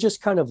things that you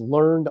just kind of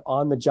learned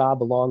on the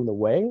job along the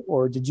way,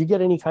 or did you get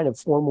any kind of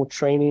formal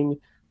training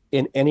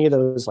in any of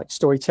those, like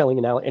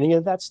storytelling and any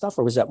of that stuff,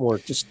 or was that more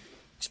just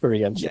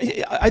experiential?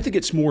 I think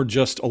it's more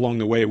just along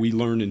the way. We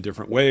learn in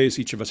different ways.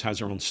 Each of us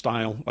has our own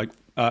style. Like,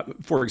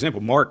 for example,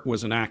 Mark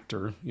was an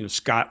actor.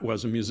 Scott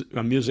was a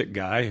music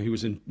guy. He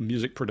was in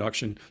music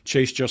production.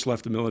 Chase just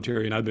left the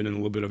military, and I've been in a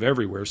little bit of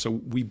everywhere. So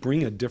we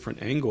bring a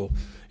different angle,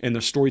 and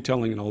the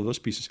storytelling and all of those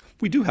pieces.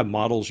 We do have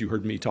models. You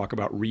heard me talk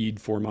about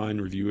read,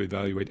 foremind, review,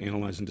 evaluate,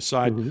 analyze, and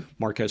decide. Mm-hmm.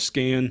 Mark has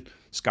scan.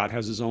 Scott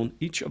has his own.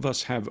 Each of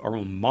us have our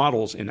own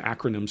models and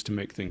acronyms to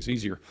make things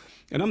easier.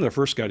 And I'm the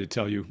first guy to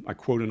tell you, I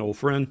quote an old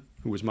friend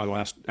who was my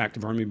last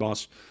active Army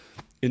boss.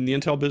 In the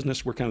intel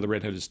business, we're kind of the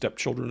redheaded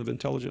stepchildren of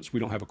intelligence.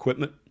 We don't have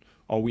equipment.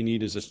 All we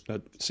need is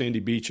a sandy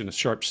beach and a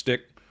sharp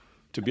stick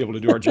to be able to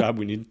do our job.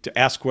 We need to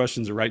ask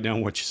questions or write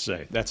down what you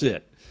say. That's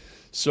it.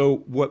 So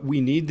what we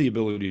need the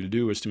ability to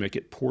do is to make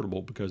it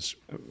portable, because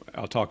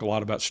I'll talk a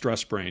lot about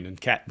stress brain and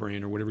cat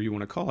brain or whatever you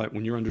want to call it.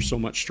 When you're under so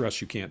much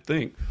stress you can't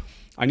think,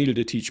 I needed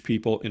to teach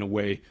people in a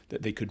way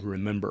that they could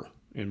remember.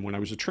 And when I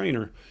was a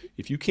trainer,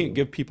 if you can't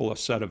give people a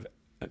set of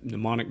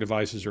mnemonic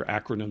devices or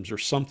acronyms or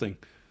something,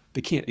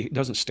 it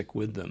doesn't stick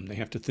with them. They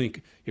have to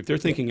think. If they're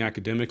thinking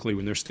academically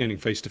when they're standing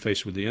face to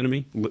face with the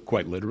enemy,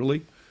 quite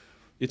literally,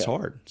 it's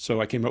hard.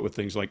 So I came up with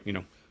things like,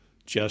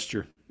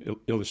 gesture,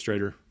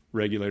 illustrator,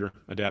 regulator,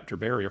 adapter,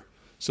 barrier,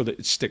 so that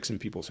it sticks in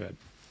people's head.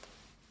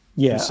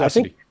 Yeah,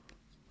 Necessity.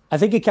 I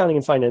think accounting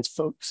and finance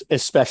folks,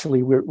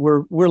 especially,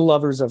 we're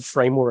lovers of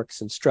frameworks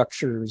and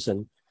structures.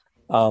 And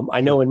I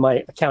know in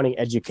my accounting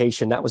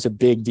education, that was a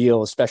big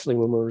deal, especially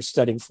when we were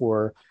studying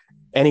for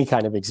any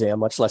kind of exam,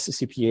 much less a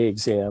CPA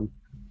exam.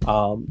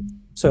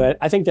 So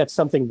I think that's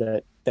something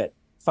that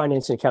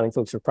finance and accounting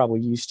folks are probably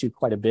used to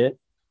quite a bit.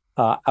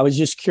 I was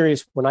just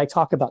curious, when I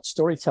talk about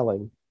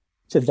storytelling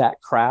to that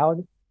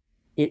crowd,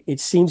 it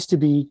seems to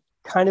be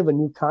kind of a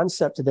new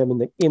concept to them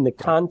in the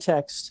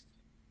context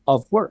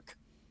of work.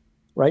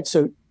 Right.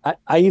 So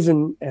I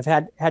even have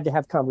had to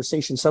have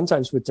conversations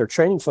sometimes with their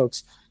training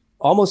folks,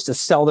 almost to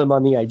sell them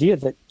on the idea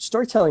that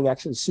storytelling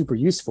actually is super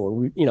useful,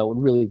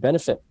 would really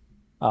benefit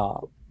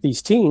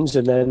these teams.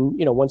 And then,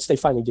 once they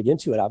finally dig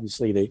into it,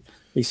 obviously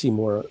they see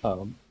more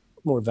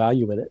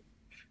value in it.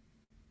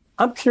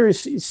 I'm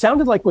curious, it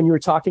sounded like when you were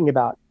talking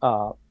about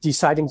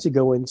deciding to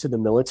go into the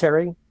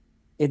military,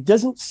 it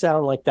doesn't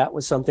sound like that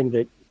was something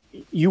that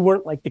you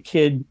weren't like the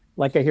kid.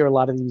 Like I hear a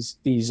lot of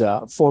these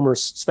former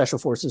Special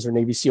Forces or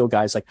Navy SEAL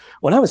guys, like,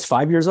 when I was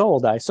 5 years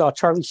old, I saw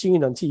Charlie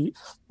Sheen on TV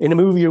in a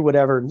movie or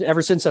whatever. And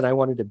ever since then, I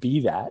wanted to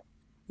be that.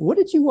 What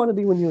did you want to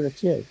be when you were a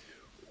kid?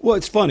 Well,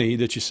 it's funny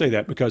that you say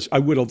that, because I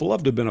would have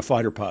loved to have been a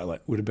fighter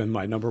pilot. Would have been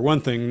my number one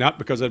thing, not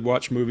because I'd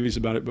watched movies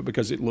about it, but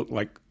because it looked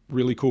like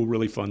really cool,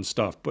 really fun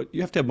stuff. But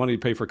you have to have money to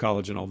pay for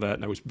college and all that,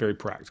 and I was very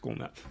practical in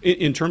that.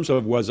 In terms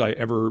of, was I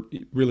ever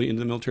really into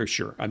the military?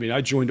 Sure. I mean, I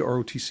joined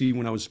ROTC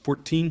when I was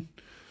 14.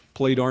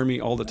 Played Army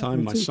all the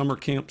time. My summer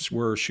camps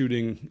were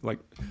shooting, like,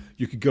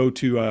 you could go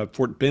to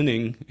Fort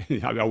Benning.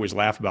 I always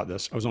laugh about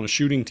this. I was on a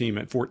shooting team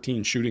at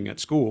 14 shooting at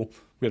school.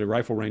 We had a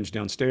rifle range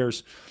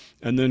downstairs,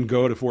 and then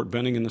go to Fort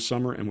Benning in the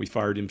summer, and we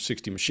fired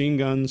M60 machine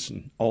guns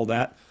and all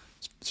that.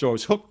 So I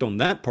was hooked on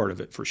that part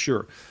of it for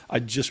sure. I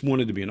just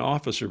wanted to be an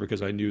officer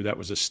because I knew that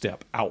was a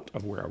step out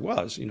of where I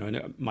was.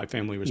 And my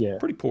family was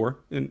pretty poor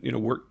and,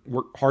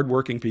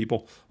 hardworking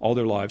people all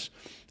their lives.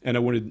 And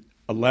I wanted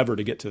a lever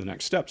to get to the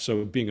next step.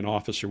 So being an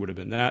officer would have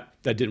been that.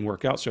 That didn't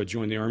work out, so I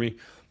joined the Army.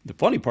 The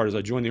funny part is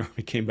I joined the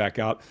Army, came back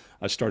out.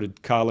 I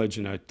started college,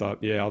 and I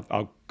thought,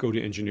 I'll go to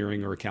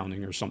engineering or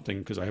accounting or something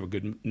because I have a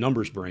good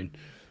numbers brain.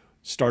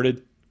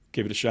 Started,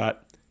 gave it a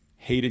shot,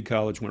 hated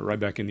college, went right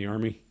back in the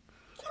Army,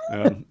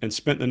 and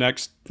spent the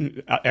next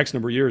X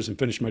number of years and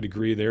finished my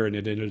degree there, and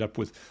it ended up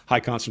with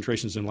high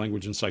concentrations in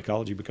language and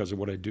psychology because of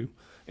what I do.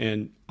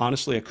 And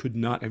honestly, I could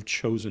not have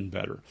chosen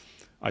better.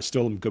 I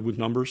still am good with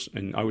numbers,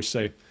 and I always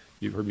say,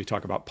 you've heard me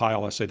talk about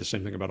pile. I say the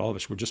same thing about all of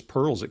us. We're just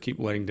pearls that keep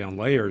laying down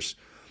layers.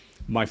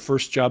 My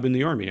first job in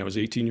the Army, I was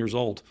 18 years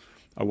old.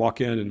 I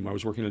walk in and I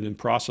was working in a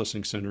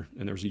processing center,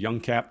 and there was a young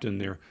captain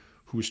there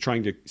who was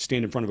trying to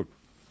stand in front of a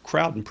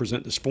crowd and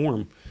present this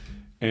form.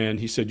 And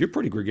he said, "You're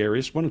pretty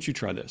gregarious. Why don't you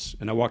try this?"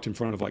 And I walked in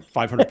front of like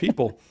 500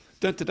 people,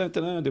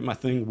 did my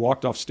thing,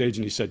 walked off stage,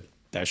 and he said,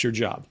 "That's your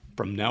job.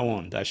 From now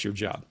on, that's your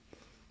job."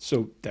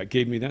 So that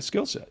gave me that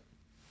skill set.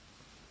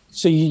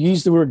 So you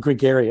use the word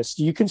gregarious.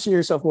 Do you consider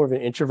yourself more of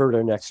an introvert or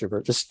an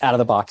extrovert, just out of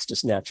the box,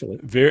 just naturally?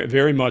 Very,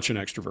 very much an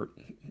extrovert.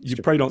 You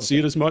probably don't see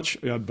it as much,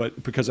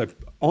 but because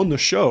on the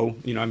show,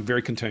 I'm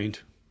very contained,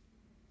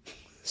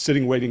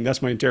 sitting, waiting.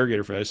 That's my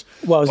interrogator face.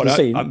 Well, I was going to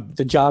say,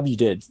 the job you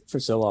did for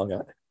so long.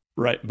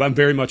 Right. But I'm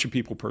very much a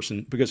people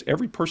person, because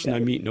every person I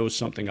meet knows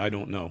something I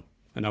don't know,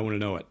 and I want to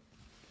know it.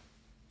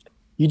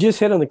 You just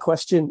hit on the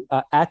question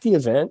at the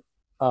event.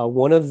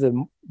 One of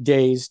the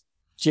days,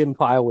 Jim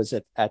Pyle was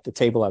at the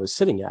table I was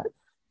sitting at.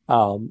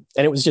 And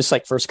it was just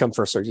like first come,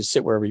 first serve, just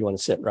sit wherever you want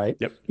to sit, right?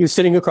 Yep. He was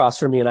sitting across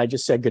from me, and I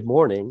just said, "Good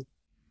morning."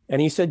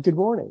 And he said, "Good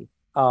morning."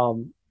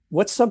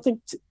 What's something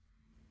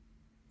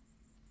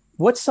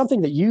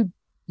that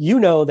you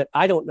know that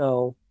I don't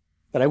know,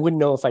 that I wouldn't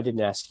know if I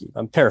didn't ask you?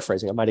 I'm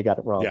paraphrasing. I might've got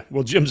it wrong. Yeah.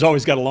 Well, Jim's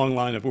always got a long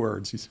line of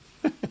words.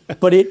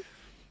 But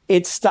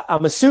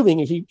I'm assuming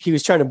he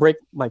was trying to break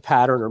my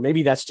pattern, or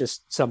maybe that's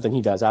just something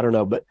he does. I don't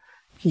know, but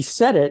he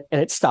said it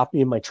and it stopped me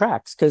in my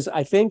tracks. Cause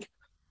I think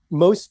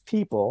most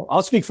people,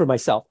 I'll speak for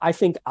myself, I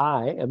think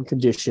I am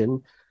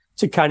conditioned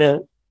to kind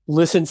of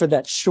listen for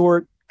that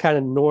short, kind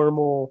of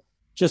normal,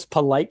 just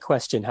polite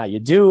question. How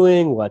you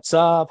doing? What's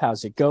up?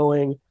 How's it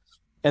going?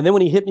 And then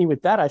when he hit me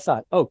with that, I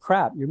thought, oh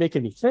crap, you're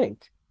making me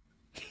think.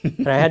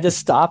 And I had to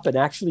stop and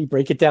actually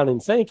break it down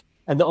and think.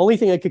 And the only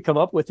thing I could come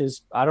up with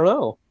is, I don't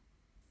know.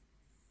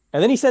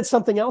 And then he said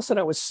something else, and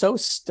I was so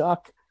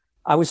stuck.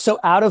 I was so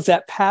out of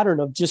that pattern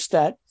of just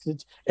that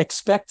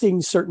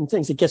expecting certain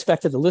things. It gets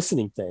back to the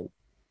listening thing,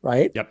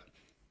 right? Yep.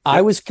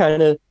 I was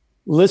kind of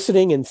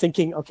listening and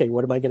thinking, okay,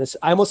 what am I going to say?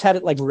 I almost had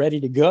it like ready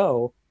to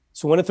go.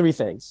 So one of three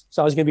things.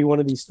 So I was going to be one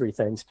of these three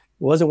things. It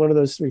wasn't one of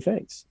those three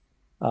things.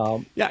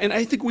 Yeah, and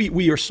I think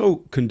we are so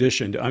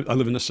conditioned. I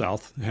live in the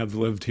South, have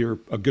lived here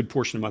a good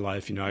portion of my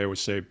life. I always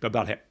say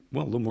about a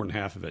little more than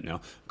half of it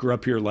now. Grew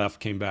up here, left,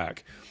 came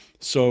back.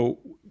 So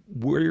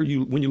when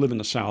you live in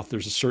the South,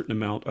 there's a certain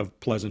amount of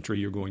pleasantry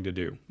you're going to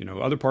do.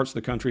 Other parts of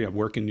the country, I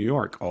work in New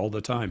York all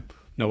the time,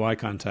 no eye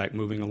contact,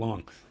 moving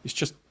along.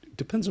 It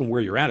depends on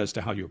where you're at as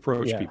to how you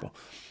approach people.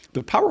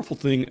 The powerful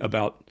thing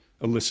about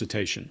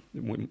elicitation,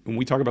 when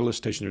we talk about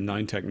elicitation, there are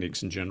 9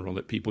 techniques in general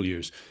that people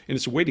use, and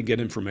it's a way to get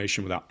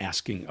information without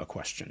asking a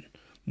question,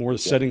 more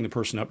setting the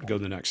person up to go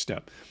to the next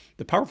step.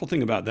 The powerful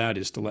thing about that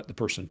is to let the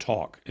person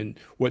talk. And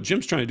what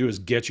Jim's trying to do is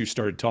get you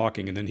started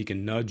talking, and then he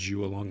can nudge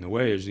you along the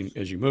way as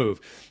you move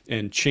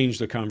and change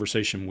the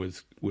conversation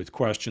with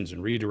questions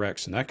and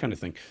redirects and that kind of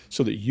thing,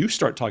 so that you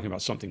start talking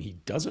about something he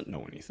doesn't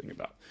know anything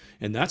about.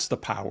 And that's the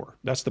power.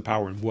 That's the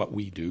power in what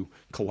we do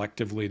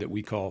collectively that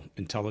we call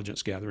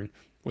intelligence gathering,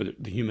 whether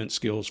the human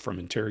skills from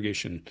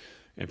interrogation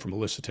and from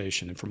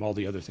elicitation and from all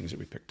the other things that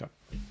we picked up.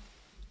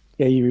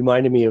 Yeah, you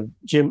reminded me of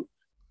Jim.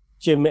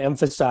 Jim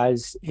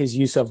emphasized his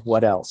use of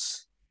 "what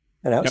else,"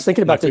 and I was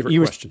thinking about that.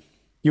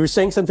 You were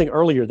saying something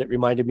earlier that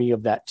reminded me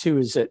of that too.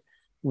 Is that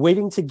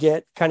waiting to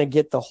get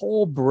the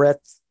whole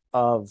breadth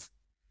of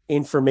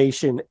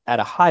information at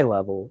a high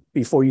level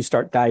before you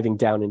start diving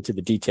down into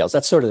the details?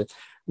 That sort of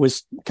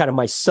was kind of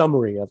my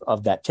summary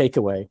of that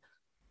takeaway.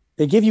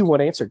 They give you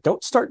one answer.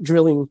 Don't start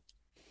drilling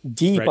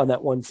deep on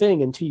that one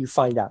thing until you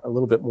find out a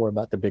little bit more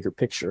about the bigger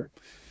picture.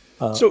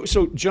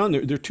 So John,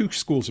 there are 2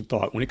 schools of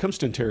thought. When it comes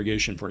to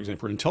interrogation, for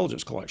example, or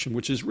intelligence collection,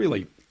 which is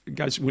really,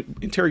 guys,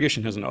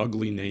 interrogation has an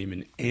ugly name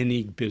in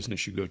any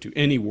business you go to,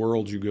 any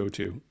world you go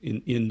to.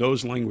 In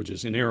those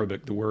languages, in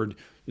Arabic, the word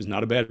is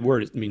not a bad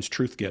word. It means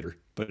truth getter,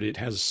 but it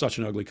has such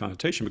an ugly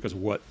connotation because of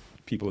what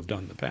people have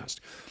done in the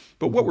past.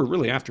 But what we're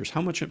really after is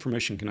how much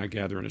information can I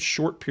gather in a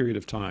short period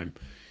of time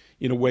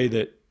in a way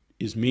that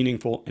is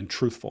meaningful and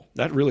truthful.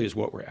 That really is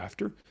what we're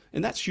after.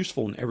 And that's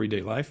useful in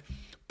everyday life.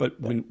 But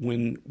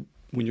when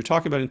you're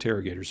talking about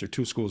interrogators, there are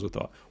 2 schools of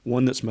thought.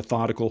 One that's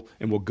methodical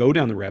and will go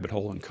down the rabbit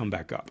hole and come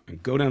back up,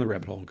 and go down the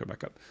rabbit hole and come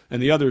back up. And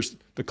the other's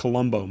the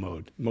Columbo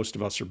mode. Most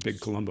of us are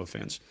big Columbo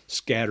fans.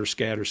 Scatter,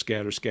 scatter,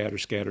 scatter, scatter,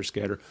 scatter,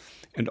 scatter.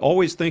 And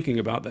always thinking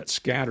about that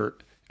scatter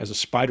as a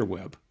spider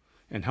web.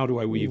 And how do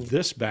I weave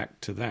this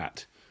back to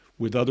that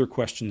with other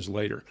questions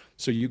later?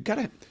 So you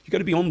gotta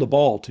be on the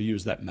ball to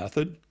use that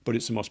method, but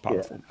it's the most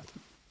powerful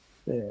method.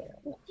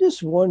 Yeah.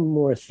 Just one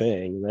more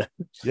thing.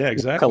 Yeah,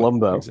 exactly.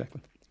 Columbo.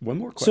 Exactly. One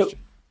more question. So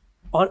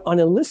on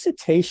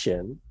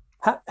elicitation,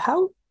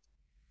 how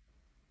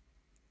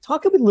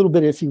talk a little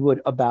bit, if you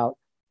would, about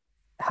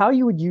how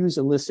you would use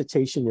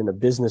elicitation in a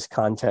business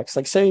context.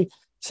 Like say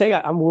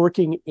I'm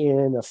working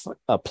in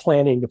a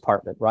planning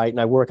department, right? And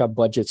I work on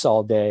budgets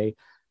all day.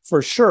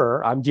 For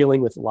sure, I'm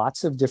dealing with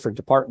lots of different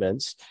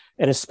departments,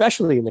 and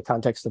especially in the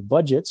context of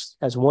budgets,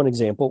 as one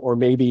example, or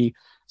maybe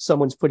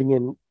someone's putting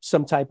in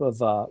some type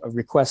of a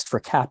request for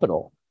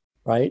capital,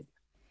 right?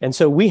 And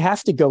so we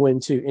have to go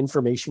into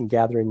information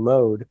gathering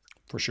mode.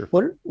 For sure.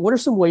 What are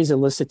some ways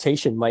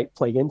elicitation might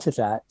play into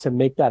that to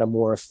make that a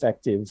more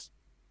effective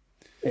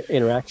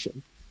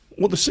interaction?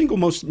 Well, the single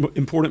most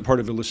important part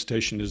of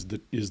elicitation is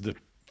the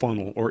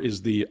funnel, or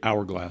is the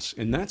hourglass.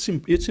 And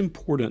it's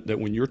important that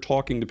when you're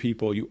talking to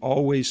people, you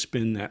always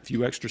spend that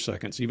few extra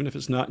seconds, even if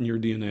it's not in your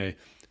DNA,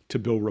 to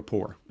build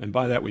rapport. And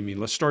by that we mean,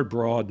 let's start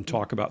broad and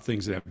talk about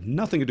things that have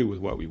nothing to do with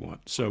what we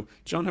want. So,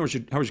 John, how was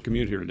your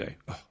commute here today?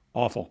 Oh,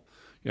 awful.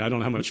 I don't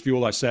know how much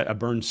fuel I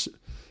burned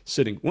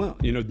sitting. Well,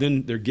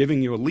 then they're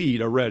giving you a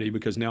lead already,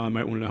 because now I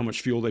might want to know how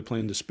much fuel they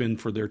plan to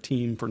spend for their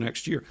team for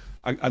next year.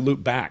 I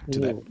loop back to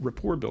that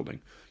rapport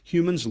building.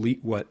 Humans lead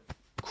what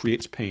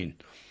creates pain.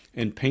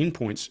 And pain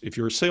points, if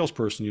you're a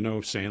salesperson,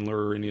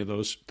 Sandler or any of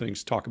those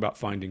things talk about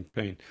finding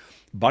pain.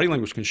 Body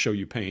language can show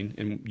you pain.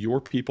 And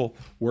your people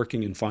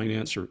working in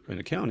finance or in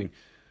accounting,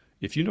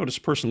 if you notice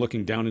a person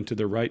looking down into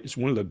their right, it's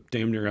one of the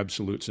damn near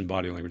absolutes in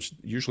body language.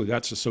 Usually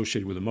that's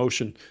associated with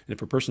emotion. And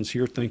if a person's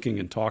here thinking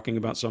and talking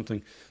about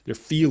something, they're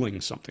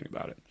feeling something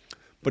about it.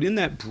 But in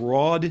that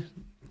broad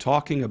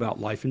talking about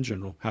life in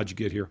general, how'd you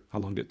get here? How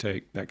long did it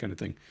take? That kind of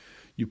thing.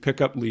 You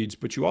pick up leads,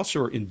 but you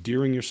also are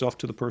endearing yourself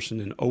to the person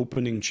and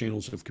opening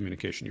channels of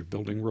communication. You're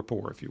building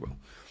rapport, if you will.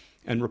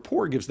 And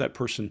rapport gives that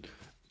person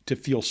to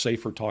feel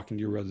safer talking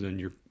to you, rather than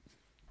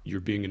you're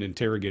being an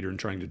interrogator and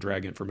trying to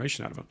drag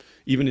information out of them.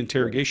 Even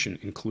interrogation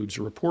includes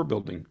a rapport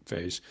building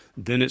phase.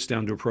 Then it's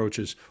down to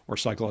approaches or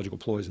psychological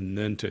ploys, and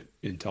then to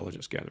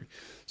intelligence gathering.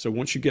 So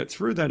once you get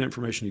through that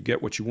information, you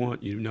get what you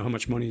want. You know how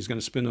much money he's going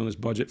to spend on his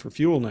budget for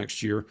fuel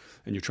next year,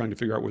 and you're trying to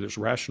figure out whether it's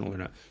rational or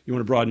not. You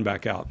want to broaden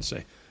back out and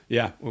say,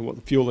 yeah, well,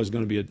 fuel is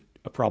going to be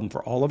a problem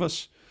for all of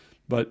us,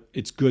 but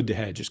it's good to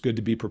hedge. It's good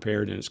to be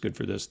prepared, and it's good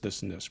for this,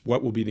 this, and this.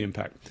 What will be the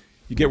impact?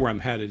 You get where I'm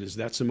headed, is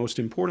that's the most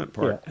important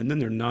part. Yeah. And then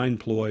there are 9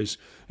 ploys,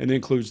 and it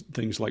includes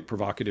things like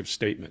provocative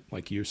statement,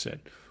 like you said.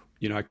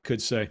 I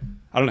could say,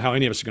 I don't know how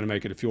any of us are going to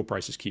make it if fuel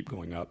prices keep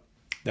going up.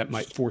 That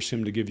might force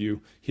him to give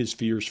you his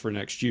fears for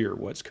next year,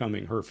 what's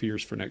coming, her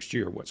fears for next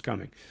year, what's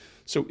coming.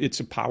 So it's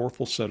a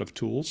powerful set of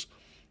tools.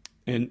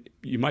 And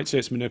you might say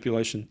it's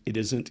manipulation. It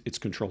isn't. It's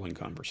controlling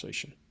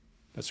conversation.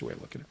 That's the way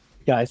I look at it.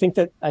 Yeah, I think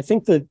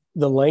that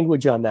the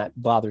language on that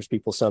bothers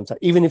people sometimes.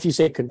 Even if you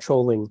say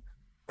controlling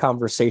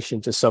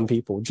conversation to some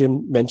people.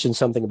 Jim mentioned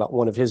something about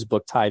one of his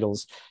book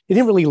titles. He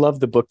didn't really love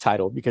the book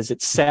title because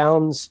it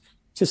sounds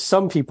to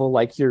some people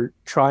like you're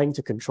trying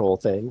to control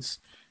things,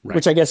 right.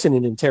 Which I guess in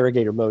an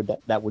interrogator mode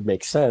that would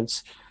make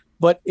sense.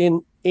 But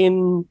in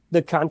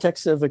the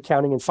context of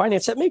accounting and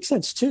finance, that makes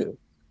sense too,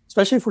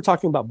 especially if we're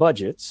talking about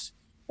budgets.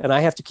 And I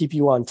have to keep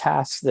you on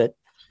task that,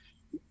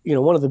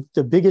 one of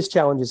the biggest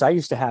challenges I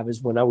used to have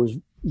is when I was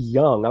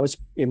young, I was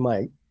in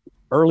my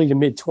early to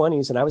mid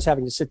 20s, and I was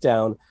having to sit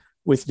down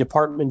with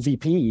department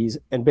VPs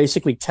and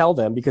basically tell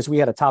them, because we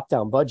had a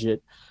top-down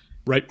budget,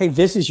 right? Hey,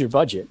 this is your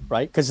budget,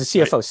 right? Because the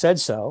CFO said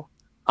so.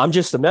 I'm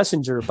just the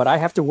messenger, but I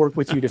have to work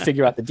with you to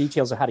figure out the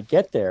details of how to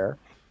get there,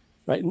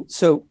 right? And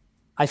so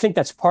I think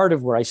that's part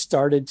of where I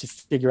started to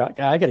figure out,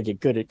 I got to get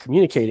good at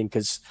communicating,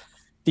 because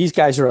these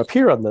guys are up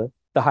here on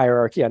the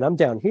hierarchy and I'm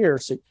down here.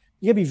 So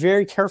you got to be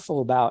very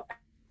careful about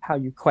how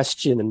you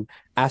question and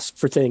ask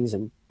for things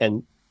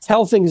and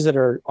tell things that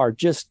are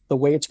just the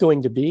way it's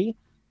going to be.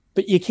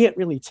 But you can't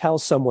really tell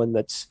someone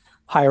that's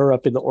higher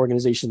up in the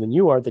organization than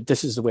you are that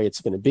this is the way it's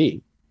going to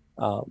be.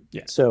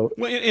 So,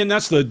 and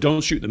that's the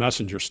don't shoot the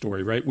messenger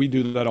story, right? We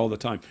do that all the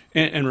time.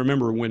 And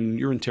remember, when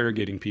you're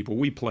interrogating people,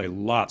 we play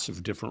lots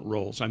of different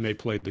roles. I may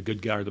play the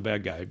good guy or the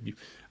bad guy.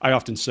 I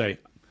often say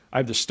I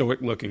have the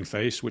stoic looking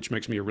face, which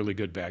makes me a really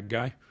good bad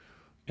guy.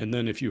 And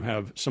then if you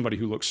have somebody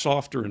who looks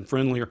softer and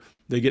friendlier,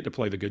 they get to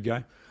play the good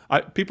guy.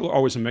 People are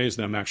always amazed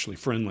that I'm actually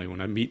friendly when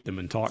I meet them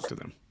and talk to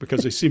them,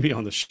 because they see me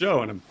on the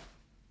show and I'm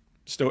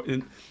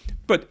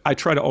but I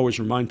try to always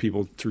remind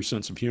people through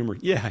sense of humor.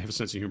 Yeah, I have a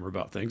sense of humor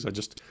about things.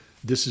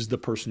 This is the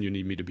person you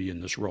need me to be in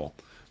this role.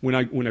 When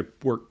I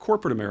work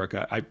corporate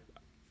America,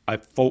 I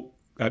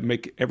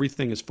make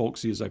everything as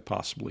folksy as I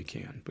possibly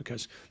can,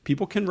 because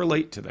people can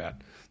relate to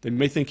that. They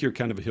may think you're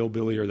kind of a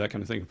hillbilly or that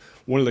kind of thing.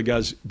 One of the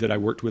guys that I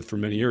worked with for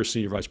many years,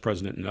 senior vice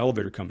president in an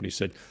elevator company,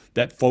 said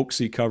that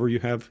folksy cover you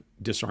have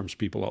disarms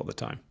people all the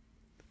time.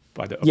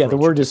 The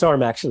word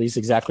disarm actually is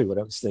exactly what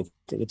I was thinking.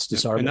 It's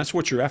disarming. And that's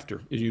what you're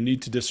after. You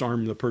need to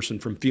disarm the person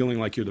from feeling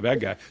like you're the bad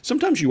guy.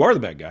 Sometimes you are the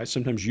bad guy.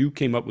 Sometimes you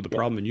came up with a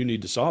problem and you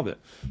need to solve it.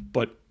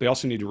 But they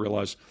also need to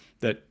realize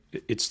that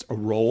it's a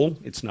role.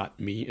 It's not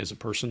me as a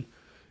person,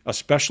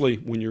 especially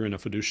when you're in a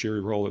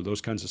fiduciary role or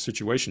those kinds of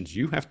situations.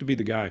 You have to be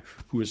the guy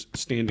who is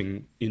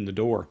standing in the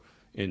door.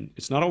 And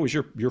it's not always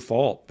your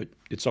fault, but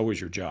it's always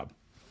your job.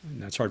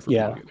 And that's hard for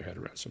people to get their head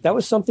around. Sometimes. That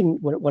was something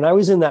when I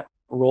was in that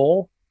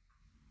role.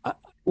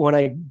 When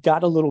I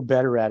got a little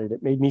better at it,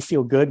 it made me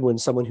feel good when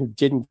someone who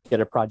didn't get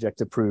a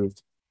project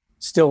approved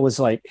still was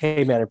like,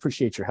 "Hey, man, I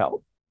appreciate your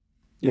help.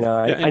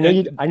 I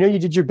know you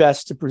did your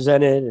best to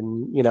present it,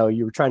 and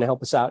you were trying to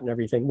help us out and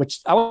everything." Which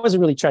I wasn't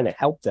really trying to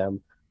help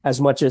them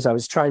as much as I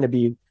was trying to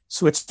be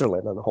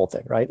Switzerland on the whole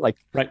thing, right? Like,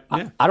 right,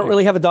 yeah, I don't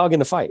really have a dog in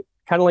the fight.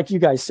 Kind of like you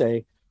guys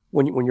say,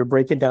 when you're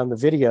breaking down the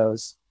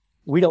videos,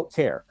 we don't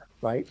care,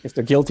 right? If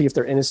they're guilty, if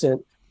they're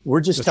innocent,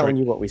 we're just telling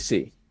you what we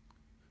see.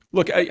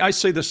 Look, I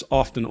say this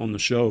often on the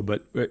show,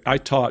 but I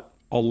taught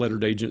all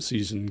lettered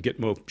agencies and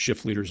Gitmo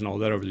shift leaders and all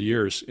that over the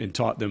years, and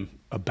taught them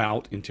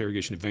about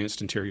interrogation,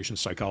 advanced interrogation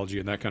psychology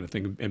and that kind of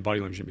thing, and body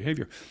language and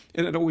behavior.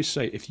 And I'd always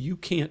say, if you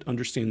can't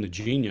understand the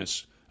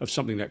genius of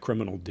something that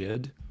criminal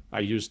did, I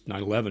used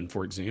 9/11,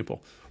 for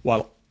example,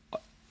 while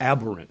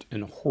aberrant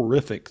and a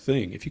horrific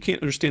thing, if you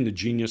can't understand the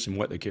genius and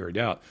what they carried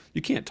out,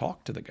 you can't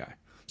talk to the guy.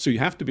 So you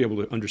have to be able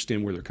to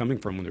understand where they're coming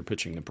from when they're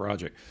pitching the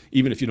project,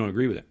 even if you don't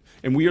agree with it.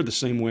 And we are the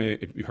same way.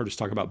 If you heard us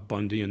talk about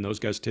Bundy and those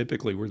guys,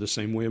 typically we're the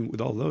same way with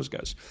all those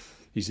guys.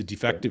 He's a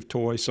defective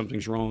toy.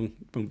 Something's wrong.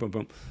 Boom, boom,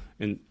 boom.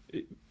 And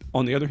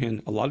on the other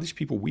hand, a lot of these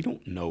people, we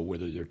don't know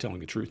whether they're telling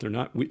the truth or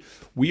not.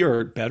 We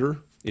are better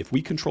if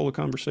we control a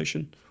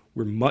conversation.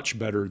 We're much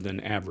better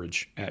than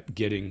average at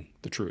getting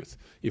the truth.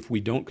 If we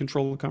don't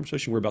control the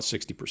conversation, we're about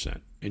 60%,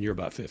 and you're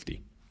about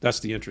 50.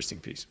 That's the interesting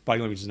piece. Body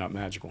language is not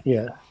magical.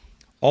 Yeah.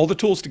 All the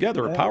tools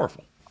together are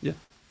powerful. Yeah.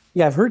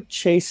 Yeah. I've heard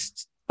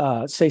Chase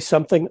say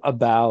something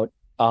about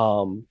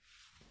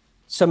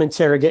some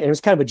interrogator. It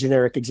was kind of a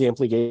generic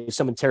example. He gave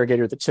some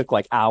interrogator that took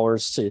like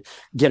hours to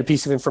get a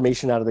piece of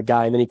information out of the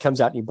guy. And then he comes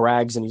out and he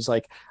brags and he's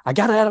like, I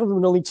got it out of him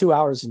in only 2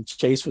 hours. And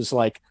Chase was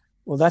like,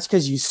 well, that's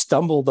because you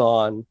stumbled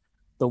on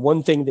the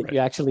one thing that you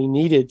actually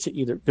needed to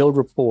either build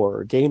rapport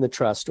or gain the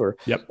trust, or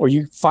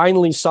you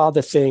finally saw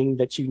the thing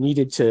that you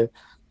needed to,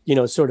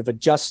 sort of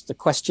adjust the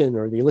question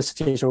or the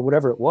elicitation or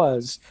whatever it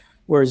was.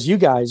 Whereas you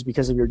guys,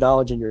 because of your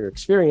knowledge and your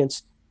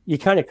experience, you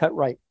kind of cut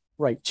right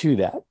to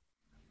that.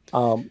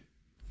 And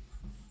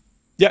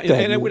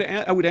I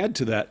would add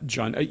to that,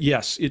 John.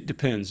 Yes, it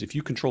depends if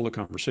you control the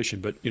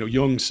conversation. But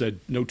Jung said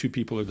no two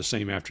people are the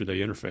same after they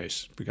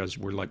interface, because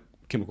we're like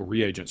chemical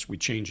reagents. We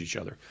change each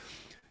other.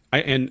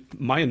 And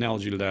my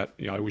analogy to that,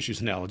 I always use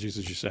analogies,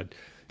 as you said,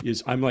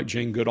 is I'm like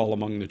Jane Goodall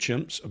among the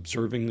chimps,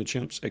 observing the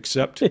chimps,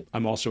 except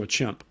I'm also a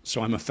chimp,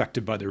 so I'm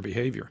affected by their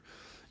behavior.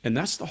 And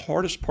that's the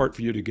hardest part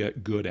for you to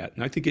get good at.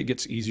 And I think it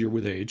gets easier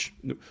with age.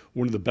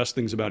 One of the best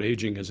things about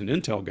aging as an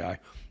intel guy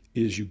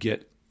is you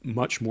get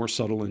much more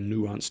subtle and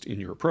nuanced in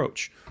your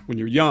approach. When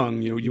you're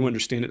young, you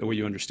understand it the way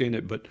you understand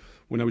it. But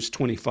when I was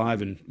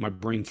 25 and my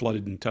brain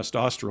flooded in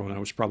testosterone, I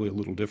was probably a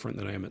little different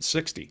than I am at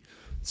 60.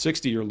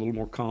 60, you're a little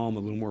more calm, a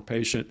little more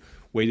patient,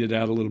 waited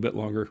out a little bit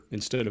longer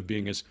instead of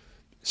being as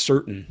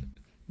certain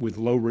with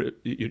low risk.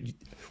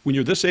 When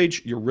you're this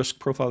age, your risk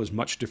profile is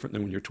much different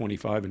than when you're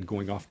 25 and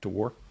going off to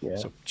war. Yeah.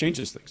 So it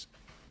changes things.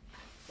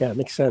 Yeah, it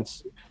makes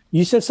sense.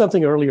 You said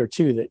something earlier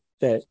too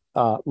that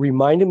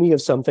reminded me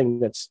of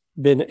something that's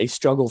been a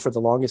struggle for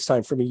the longest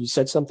time for me. You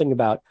said something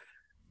about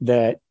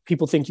that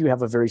people think you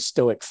have a very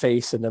stoic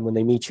face, and then when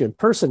they meet you in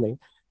person,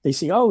 they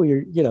see, oh,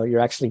 you're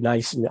actually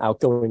nice and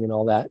outgoing and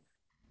all that.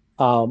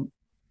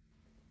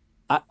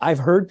 I've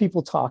heard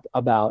people talk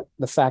about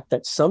the fact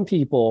that some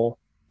people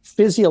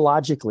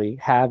physiologically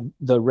have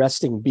the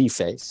resting bee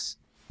face,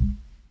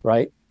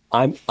 right?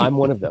 I'm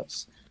one of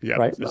those. Yeah,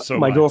 right. So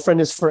my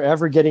girlfriend is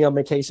forever getting on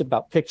my case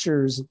about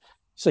pictures.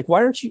 She's like,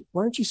 why aren't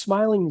you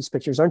smiling in these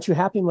pictures? Aren't you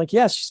happy? I'm like,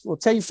 yes. Well,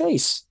 tell your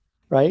face,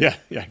 right? Yeah,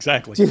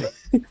 exactly.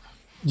 Do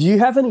you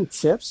have any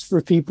tips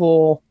for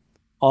people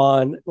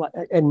on,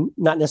 and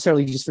not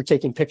necessarily just for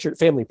taking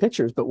family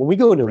pictures, but when we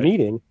go into a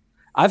meeting,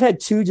 I've had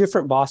 2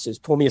 different bosses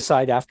pull me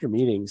aside after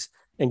meetings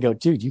and go,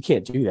 dude, you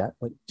can't do that.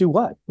 Like, do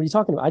what? What are you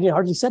talking about? I didn't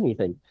hardly said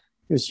anything.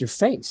 It was your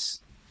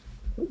face.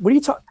 What are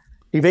you talking?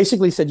 He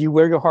basically said, you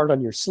wear your heart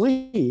on your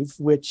sleeve,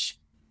 which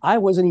I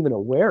wasn't even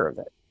aware of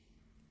it.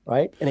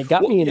 Right. And it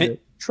got me into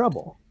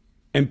trouble.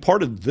 And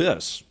part of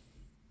this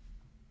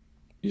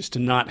is to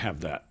not have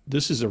that.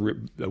 This is a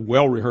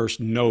well-rehearsed,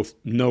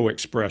 no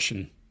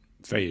expression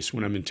face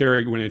when I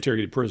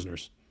interrogated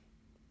prisoners.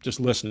 Just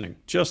listening.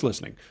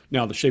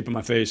 Now, the shape of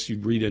my face, you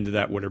read into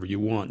that whatever you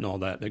want and all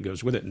that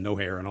goes with it, and no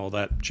hair and all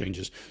that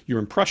changes your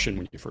impression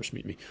when you first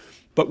meet me.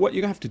 But what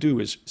you have to do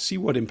is see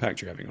what impact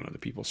you're having on other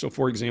people. So,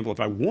 for example, if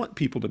I want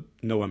people to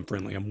know I'm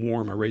friendly, I'm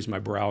warm, I raise my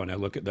brow and I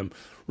look at them,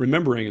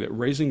 remembering that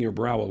raising your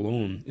brow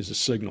alone is a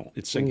signal.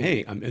 It's saying,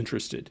 hey, I'm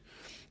interested.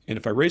 And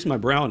if I raise my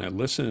brow and I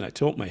listen and I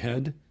tilt my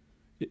head,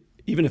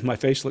 even if my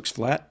face looks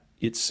flat,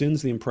 it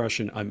sends the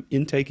impression I'm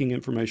intaking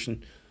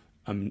information.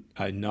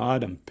 I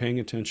nod, I'm paying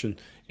attention,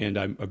 and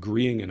I'm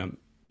agreeing, and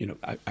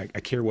I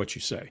care what you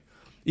say.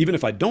 Even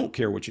if I don't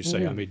care what you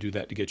say, I may do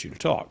that to get you to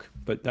talk.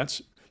 But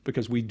that's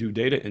because we do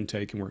data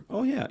intake, and we're,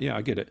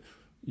 I get it.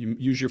 You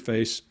use your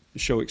face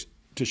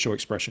to show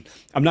expression.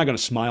 I'm not going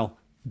to smile,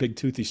 big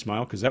toothy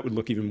smile, because that would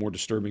look even more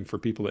disturbing for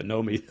people that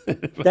know me.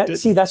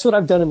 That's what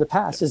I've done in the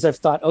past. Is I've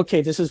thought,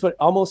 okay, this is what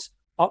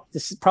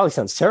this probably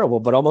sounds terrible,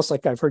 but almost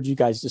like I've heard you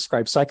guys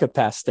describe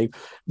psychopaths.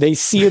 They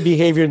see a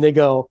behavior and they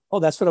go, oh,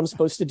 that's what I'm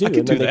supposed to do.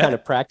 And then they kind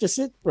of practice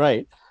it.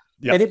 Right.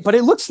 Yep. But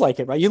it looks like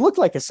it, right? You look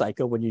like a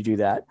psycho when you do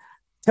that.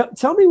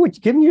 Tell me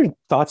give me your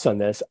thoughts on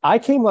this. I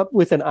came up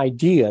with an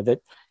idea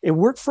that it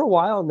worked for a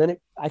while, and then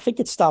I think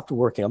it stopped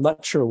working. I'm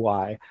not sure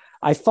why.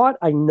 I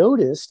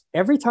noticed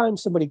every time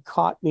somebody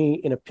caught me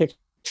in a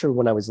picture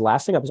when I was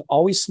laughing, I was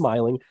always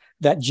smiling.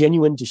 that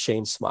genuine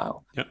Duchenne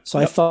smile. Yep. So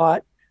I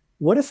thought,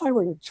 what if I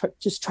were to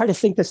just try to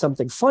think of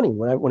something funny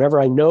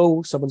whenever I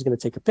know someone's going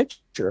to take a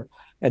picture?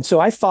 And so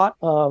I thought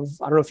of,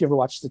 I don't know if you ever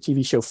watched the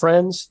TV show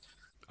Friends,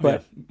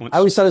 but I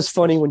always thought it was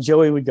funny when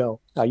Joey would go,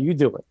 "How you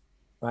doing?"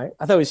 Right?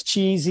 I thought it was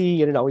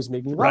cheesy and it always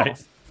made me laugh.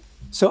 Right.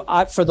 So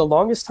for the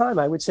longest time,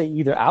 I would say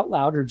either out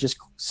loud or just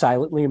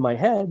silently in my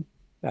head,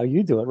 "How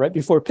you doing?" right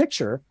before a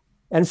picture.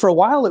 And for a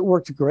while it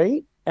worked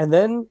great. And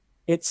then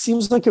it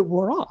seems like it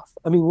wore off.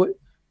 I mean, what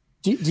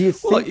do you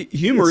think? Well,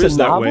 humor is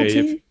that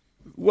way.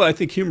 Well, I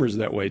think humor is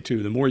that way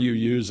too. The more you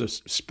use a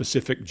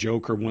specific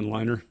joke or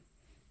one-liner,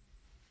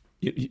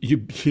 you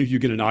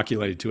get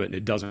inoculated to it and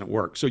it doesn't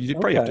work. So you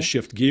probably have to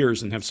shift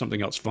gears and have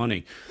something else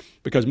funny,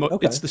 because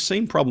it's the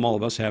same problem all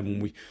of us have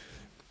when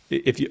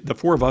the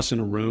four of us in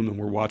a room and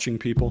we're watching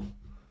people,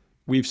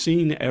 we've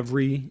seen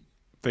every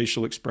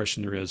facial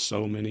expression there is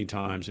so many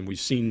times, and we've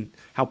seen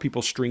how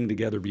people string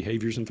together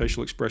behaviors and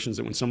facial expressions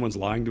that when someone's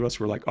lying to us,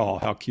 we're like, "Oh,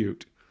 how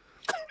cute."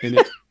 And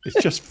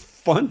it's just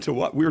fun to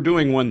watch. We were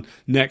doing one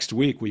next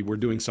week. We were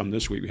doing some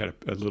this week. We had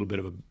a little bit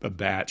of a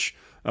batch,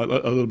 a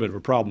little bit of a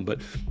problem, but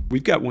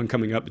we've got one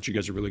coming up that you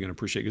guys are really going to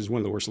appreciate, because it's one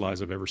of the worst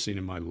lies I've ever seen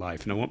in my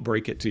life. And I won't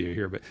break it to you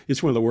here, but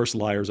it's one of the worst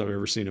liars I've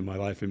ever seen in my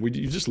life. And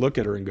you just look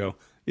at her and go,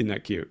 "Isn't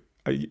that cute?"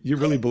 You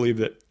really believe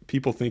that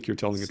people think you're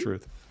telling the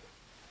truth.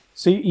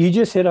 So you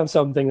just hit on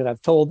something that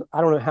I've told, I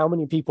don't know how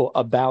many people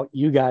about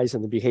you guys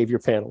in the behavior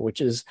panel,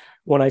 which is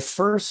when I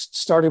first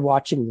started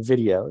watching the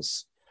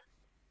videos,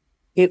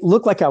 it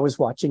looked like I was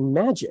watching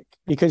magic,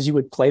 because you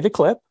would play the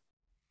clip,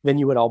 then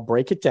you would all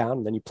break it down,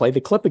 and then you play the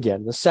clip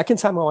again. The second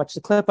time I watched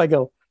the clip, I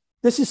go,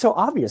 "This is so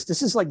obvious.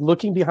 This is like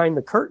looking behind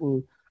the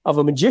curtain of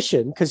a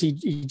magician, because he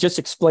just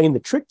explained the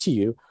trick to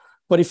you."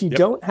 But if you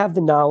don't have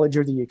the knowledge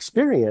or the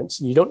experience,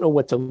 and you don't know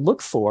what to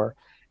look for,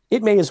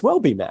 it may as well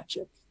be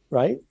magic,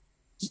 right?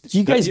 Do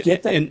you guys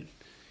get that? And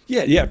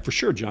yeah, for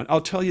sure, John.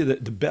 I'll tell you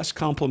that the best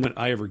compliment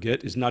I ever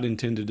get is not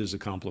intended as a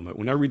compliment.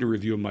 When I read a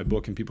review of my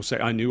book and people say,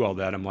 "I knew all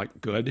that," I'm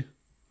like, "Good.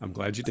 I'm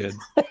glad you did."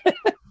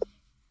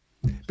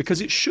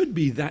 Because it should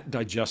be that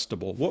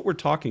digestible. What we're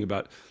talking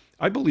about,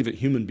 I believe that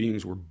human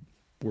beings were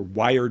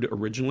wired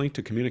originally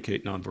to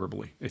communicate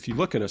nonverbally. If you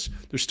look at us,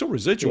 there's still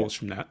residuals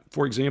from that.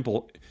 For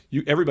example,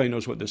 everybody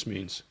knows what this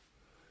means.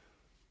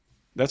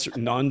 That's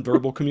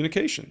nonverbal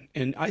communication.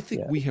 And I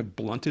think we have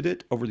blunted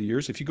it over the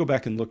years. If you go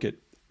back and look at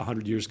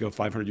 100 years ago,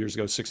 500 years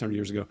ago, 600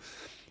 years ago,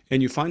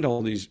 and you find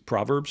all these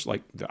proverbs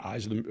like "the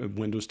eyes are the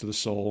windows to the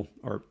soul,"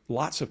 or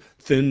lots of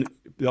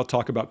they'll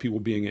talk about people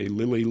being a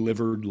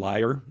lily-livered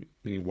liar,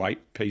 meaning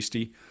white,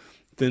 pasty,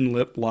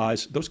 thin-lipped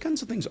lies. Those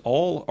kinds of things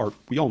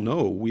we all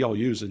know, we all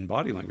use in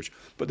body language,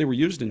 but they were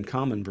used in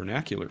common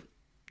vernacular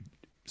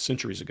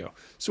centuries ago.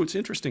 So it's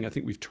interesting. I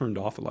think we've turned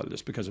off a lot of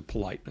this because of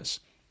politeness.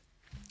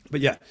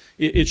 But yeah,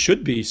 it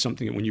should be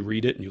something that when you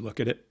read it and you look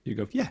at it, you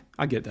go, "Yeah,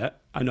 I get that.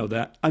 I know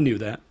that. I knew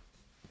that."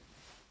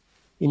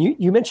 And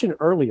you mentioned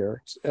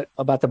earlier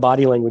about the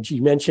body language.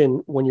 You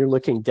mentioned when you're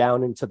looking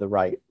down and to the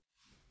right?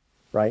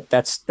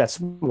 That's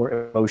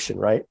more emotion,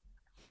 right?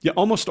 Yeah,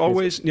 almost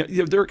always.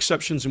 Yeah, there are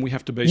exceptions, and we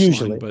have to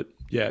baseline. But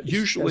yeah,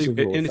 usually.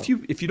 And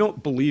if you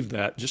don't believe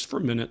that, just for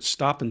a minute,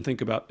 stop and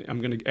think about.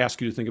 I'm going to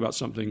ask you to think about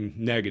something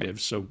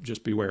negative, so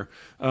just beware.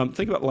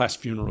 Think about the last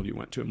funeral you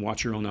went to, and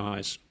watch your own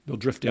eyes. They'll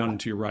drift down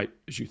into your right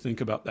as you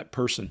think about that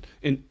person.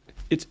 And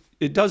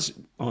it does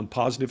on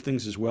positive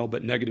things as well,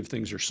 but negative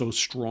things are so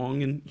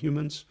strong in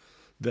humans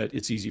that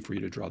it's easy for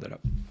you to draw that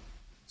up.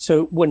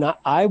 So when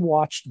I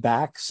watched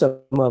back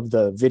some of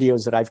the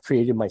videos that I've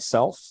created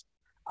myself,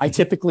 I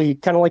typically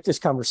kind of like this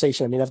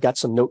conversation. I mean, I've got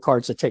some note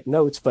cards to take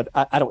notes, but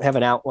I don't have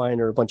an outline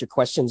or a bunch of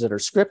questions that are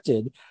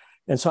scripted.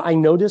 And so I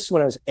noticed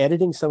when I was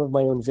editing some of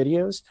my own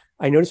videos,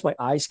 I noticed my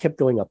eyes kept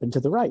going up and to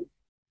the right.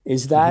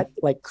 Is that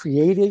like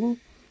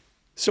creating?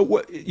 So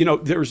what,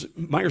 there's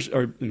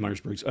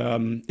Myers-Briggs,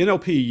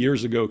 NLP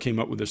years ago came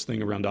up with this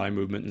thing around eye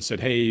movement and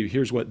said, "Hey,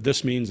 here's what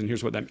this means and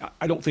here's what that means."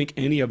 I don't think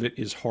any of it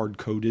is hard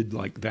coded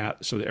like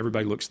that so that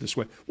everybody looks this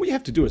way. What you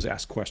have to do is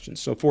ask questions.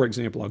 So for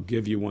example, I'll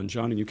give you one,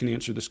 John, and you can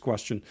answer this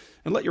question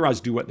and let your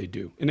eyes do what they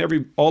do.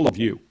 And all of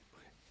you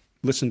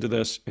listen to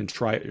this and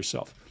try it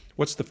yourself.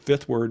 What's the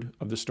fifth word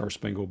of the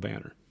Star-Spangled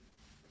Banner?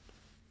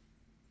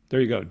 There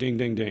you go. Ding,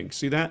 ding, ding.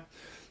 See that?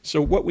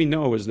 So what we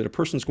know is that a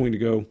person's going to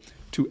go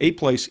to a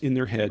place in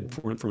their head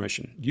for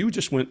information. You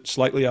just went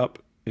slightly up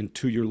and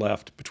to your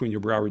left between your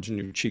brow ridge and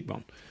your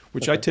cheekbone,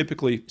 which I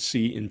typically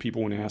see in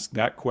people when I ask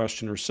that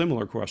question or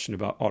similar question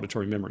about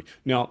auditory memory.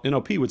 Now,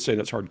 NLP would say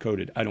that's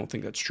hard-coded. I don't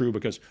think that's true,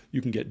 because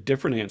you can get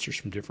different answers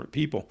from different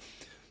people.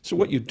 So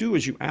what you do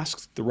is you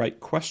ask the right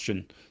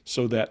question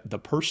so that the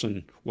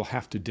person will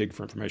have to dig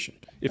for information.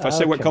 If I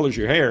say, "What color's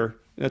your hair?"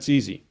 that's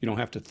easy. You don't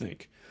have to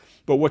think.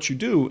 But what you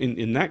do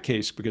in that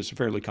case, because it's a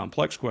fairly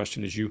complex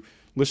question, is you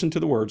listen to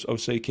the words, "Oh,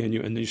 say, can you?"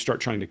 and then you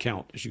start trying to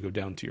count as you go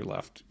down to your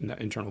left in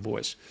that internal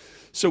voice.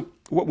 So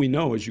what we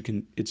know is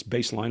it's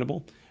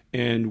baselineable.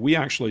 And we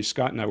actually,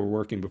 Scott and I were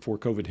working before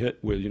COVID hit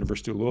with the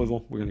University of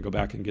Louisville. We're going to go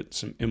back and get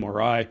some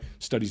MRI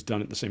studies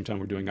done at the same time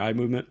we're doing eye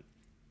movement.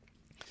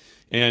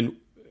 And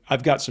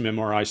I've got some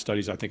MRI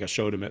studies. I think I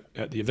showed them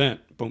at the event,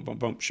 boom, boom,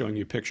 boom, showing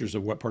you pictures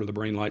of what part of the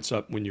brain lights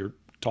up when you're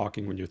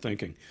talking, when you're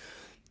thinking.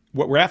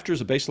 What we're after is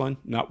a baseline,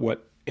 not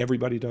what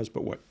everybody does,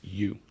 but what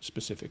you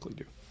specifically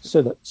do.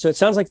 So it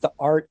sounds like the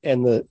art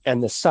and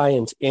the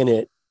science in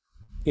it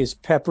is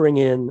peppering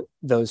in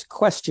those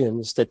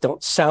questions that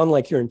don't sound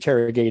like you're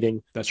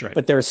interrogating. That's right.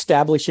 But they're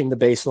establishing the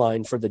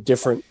baseline for the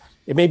different,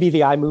 it may be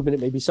the eye movement,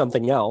 it may be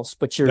something else,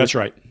 but you're. That's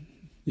right.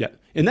 Yeah.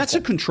 And that's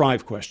a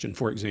contrived question,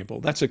 for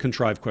example. That's a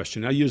contrived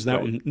question. I use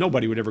that one.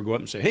 Nobody would ever go up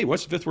and say, hey,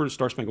 what's the fifth word of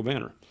Star Spangled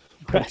Banner?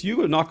 But if you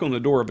go knock on the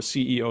door of a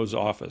CEO's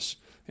office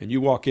and you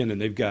walk in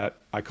and they've got,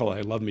 I call it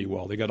I love me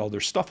wall. They got all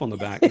their stuff on the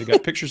back. They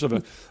got pictures of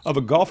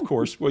a golf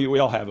course. Well, we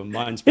all have them.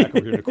 Mine's back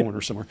over here in the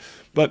corner somewhere.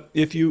 But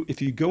if you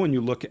go and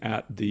you look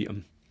at the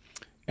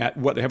at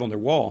what they have on their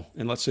wall,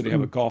 and let's say they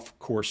have a golf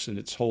course and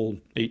it's hole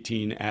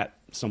 18 at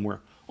somewhere,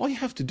 all you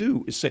have to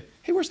do is say,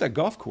 hey, where's that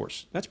golf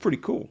course? That's pretty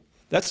cool.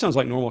 That sounds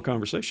like normal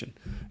conversation.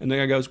 And the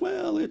guy goes,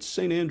 well, it's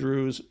St.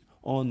 Andrews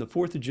on the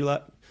 4th of July.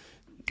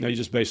 Now you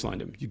just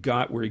baselined him. You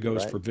got where he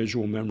goes for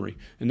visual memory.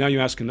 And now you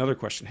ask another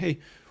question. Hey,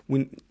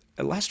 when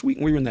last week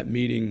when we were in that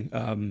meeting,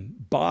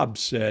 Bob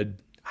said,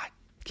 I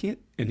can't,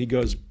 and he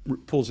goes,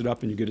 pulls it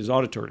up and you get his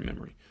auditory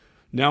memory.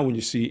 Now when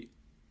you see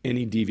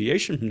any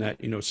deviation from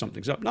that, you know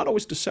something's up. Not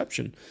always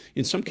deception.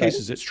 In some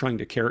cases, it's trying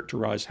to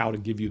characterize how to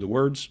give you the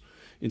words.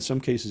 In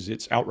some cases,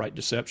 it's outright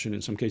deception.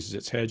 In some cases,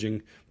 it's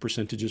hedging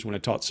percentages. When I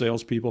taught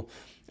salespeople,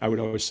 I would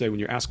always say when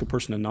you ask a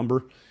person a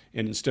number,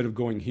 and instead of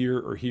going here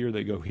or here,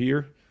 they go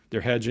here, they're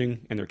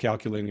hedging and they're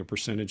calculating a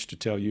percentage to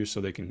tell you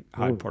so they can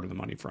hide part of the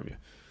money from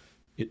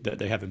you that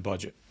they have in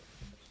budget.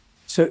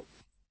 So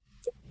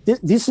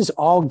this is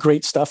all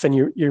great stuff. And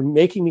you're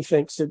making me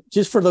think, so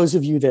just for those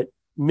of you that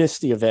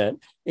missed the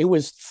event, it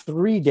was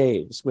 3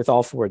 days with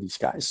all 4 of these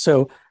guys.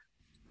 So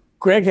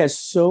Greg has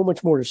so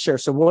much more to share.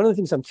 So one of the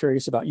things I'm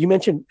curious about, you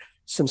mentioned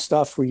some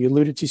stuff where you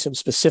alluded to some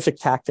specific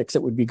tactics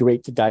that would be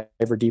great to dive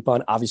deep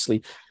on.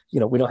 Obviously, we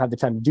don't have the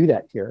time to do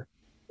that here.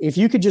 If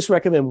you could just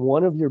recommend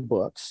one of your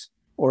books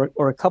or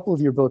a couple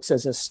of your books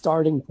as a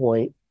starting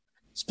point,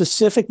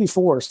 specifically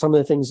for some of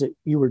the things that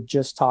you were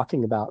just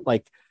talking about,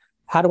 like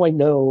how do I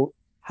know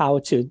how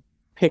to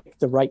pick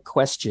the right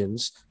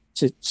questions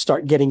to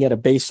start getting at a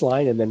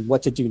baseline and then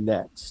what to do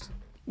next?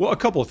 Well, a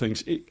couple of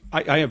things.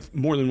 I have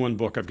more than one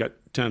book. I've got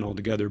 10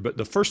 altogether, but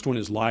the first one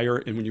is Liar.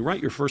 And when you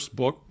write your first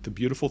book, the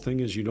beautiful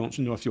thing is you don't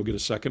know if you'll get a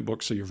second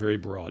book, so you're very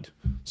broad.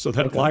 So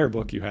that Liar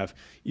book you have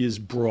is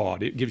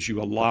broad. It gives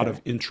you a lot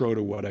of intro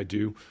to what I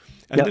do.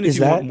 And then if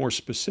you want more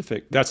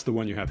specific, that's the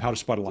one you have, How to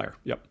Spot a Liar.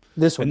 Yep.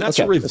 This one. And that's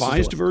a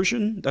revised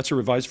version. That's a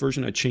revised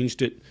version. I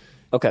changed it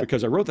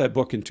because I wrote that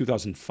book in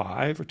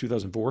 2005 or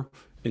 2004.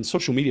 And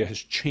social media has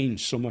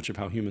changed so much of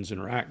how humans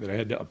interact that I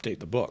had to update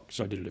the book.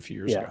 So I did it a few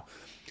years ago.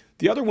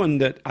 The other one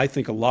that I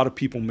think a lot of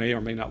people may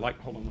or may not like,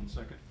 hold on one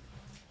second.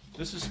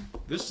 This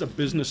is a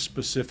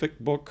business-specific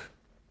book,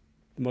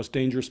 the most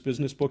dangerous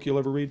business book you'll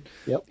ever read.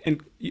 Yep.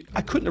 And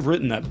I couldn't have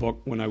written that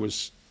book when I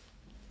was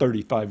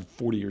 35,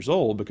 40 years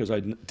old because I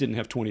didn't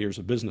have 20 years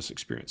of business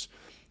experience.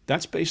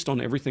 That's based on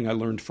everything I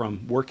learned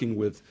from working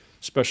with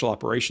special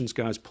operations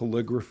guys,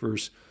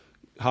 polygraphers,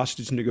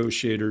 hostage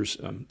negotiators,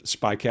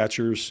 spy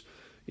catchers,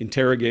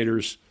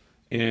 interrogators,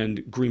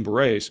 and Green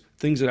Berets,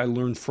 things that I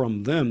learned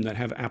from them that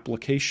have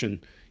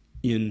application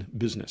in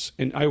business.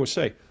 And I always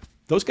say,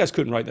 those guys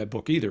couldn't write that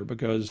book either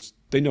because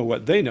they know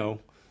what they know,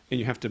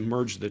 and you have to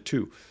merge the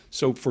two.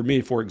 So for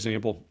me, for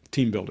example,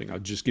 team building, I'll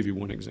just give you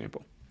one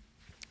example.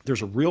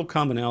 There's a real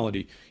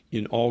commonality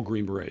in all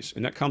Green Berets,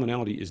 and that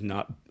commonality is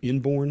not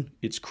inborn,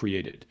 it's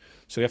created.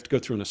 So you have to go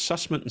through an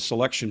assessment and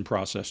selection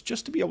process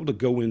just to be able to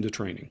go into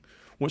training.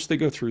 Once they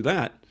go through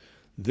that,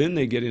 then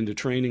they get into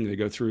training, they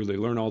go through, they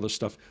learn all this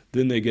stuff,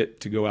 then they get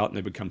to go out and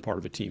they become part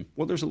of a team.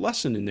 Well, there's a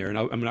lesson in there, and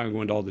I'm not going to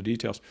go into all the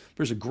details.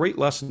 There's a great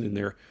lesson in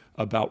there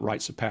about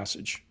rites of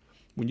passage.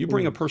 When you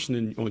bring a person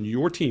in on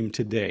your team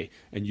today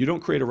and you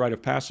don't create a rite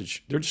of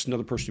passage, they're just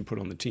another person you put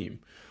on the team.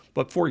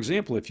 But for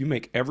example, if you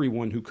make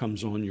everyone who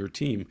comes on your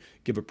team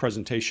give a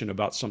presentation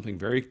about something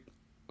very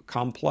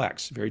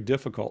complex, very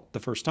difficult the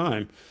first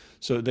time,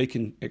 so they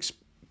can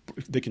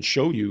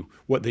show you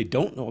what they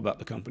don't know about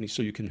the company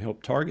so you can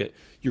help target.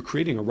 You're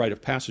creating a rite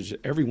of passage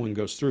that everyone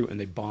goes through and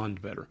they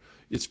bond better.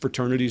 It's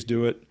fraternities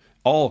do it.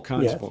 All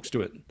kinds of folks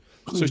do it.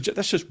 So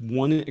that's just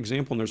one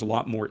example, and there's a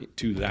lot more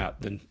to that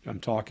than I'm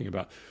talking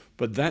about.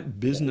 But that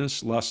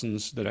business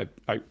lessons that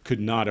I could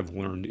not have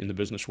learned in the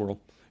business world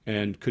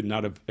and could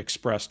not have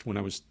expressed when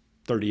I was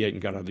 38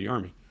 and got out of the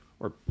Army,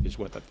 or is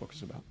what that book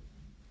is about.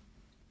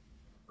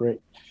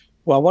 Great.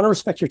 Well, I want to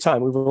respect your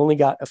time. We've only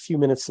got a few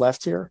minutes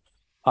left here.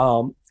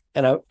 And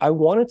I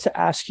wanted to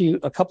ask you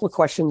a couple of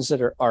questions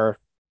that are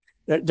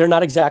they're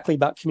not exactly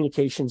about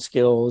communication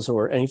skills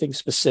or anything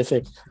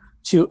specific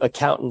to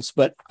accountants,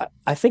 but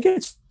I think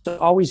it's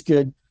always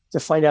good to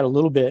find out a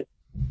little bit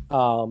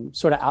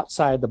sort of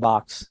outside the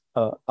box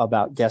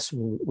about guests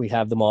when we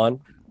have them on.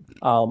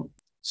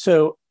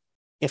 So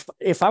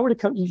if I were to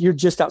come, you're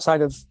just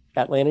outside of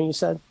Atlanta, you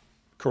said?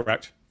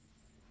 Correct.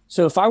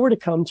 So if I were to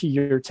come to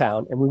your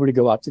town and we were to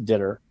go out to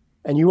dinner,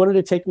 and you wanted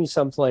to take me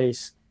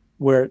someplace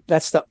where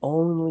that's the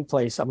only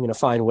place I'm going to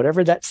find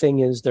whatever that thing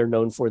is they're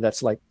known for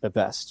that's like the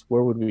best,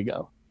 where would we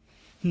go?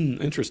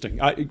 Interesting.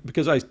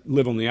 Because I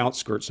live on the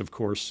outskirts, of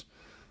course.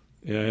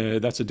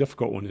 That's a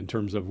difficult one in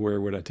terms of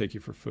where would I take you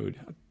for food.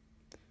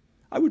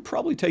 I would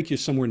probably take you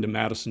somewhere into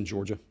Madison,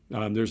 Georgia.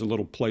 There's a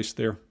little place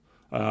there.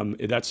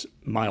 That's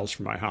miles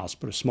from my house,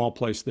 but a small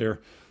place there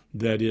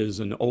that is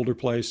an older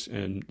place,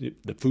 and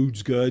the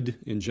food's good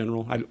in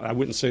general. I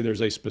wouldn't say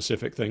there's a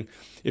specific thing.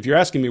 If you're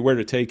asking me where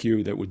to take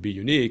you that would be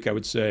unique, I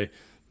would say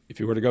if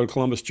you were to go to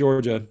Columbus,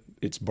 Georgia,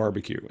 it's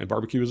barbecue. And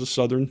barbecue is a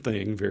southern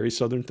thing, very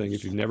southern thing.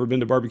 If you've never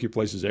been to barbecue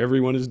places,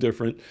 everyone is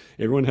different.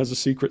 Everyone has a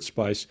secret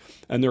spice.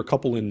 And there are a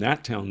couple in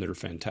that town that are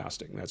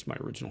fantastic. That's my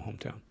original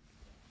hometown.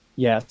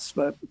 Yes,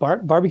 but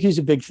barbecue is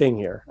a big thing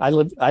here. I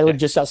live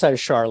just outside of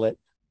Charlotte.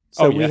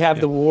 So we have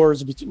the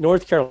wars between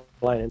North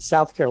Carolina and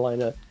South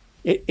Carolina.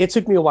 It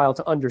took me a while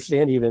to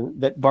understand even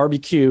that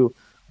barbecue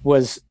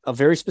was a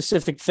very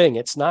specific thing.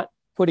 It's not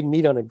putting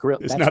meat on a grill.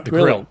 It's that's not the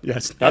grilling. grill.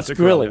 Yes, that's the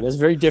grilling. Grill, yeah. That's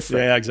very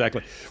different. Yeah,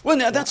 exactly. Well,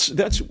 now that's.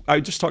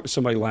 I just talked to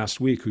somebody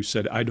last week who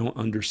said, I don't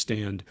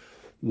understand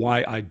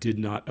why I did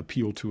not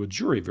appeal to a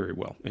jury very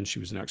well. And she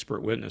was an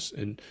expert witness.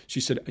 And she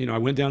said, I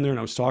went down there and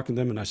I was talking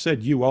to them and I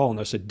said, you all. And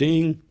I said,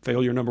 ding,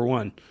 failure number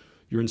one.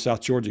 You're in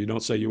South Georgia. You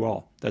don't say you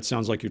all. That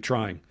sounds like you're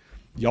trying.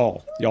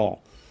 Y'all.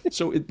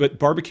 So, but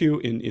barbecue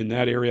in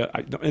that area,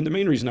 and the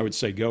main reason I would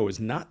say go is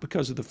not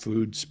because of the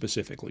food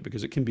specifically,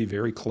 because it can be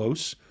very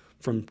close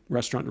from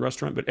restaurant to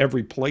restaurant, but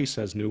every place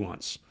has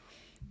nuance.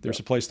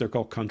 There's a place there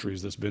called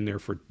Countries that's been there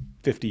for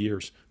 50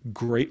 years.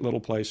 Great little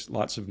place,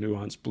 lots of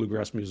nuance,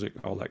 bluegrass music,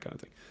 all that kind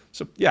of thing.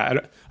 So, yeah,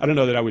 I don't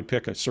know that I would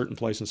pick a certain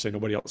place and say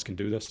nobody else can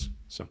do this.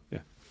 So, yeah.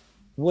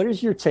 What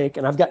is your take?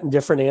 And I've gotten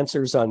different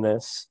answers on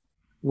this.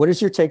 What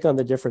is your take on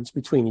the difference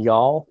between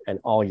y'all and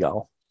all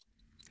y'all?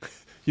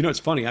 It's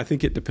funny. I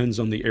think it depends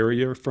on the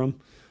area you're from.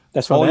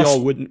 That's what all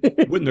y'all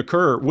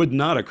would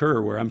not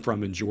occur where I'm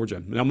from in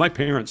Georgia. Now, my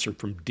parents are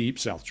from deep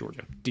South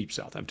Georgia, deep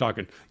South. I'm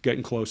talking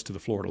getting close to the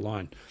Florida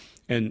line.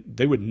 And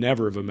they would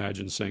never have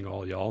imagined saying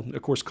all y'all.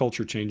 Of course,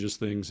 culture changes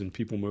things and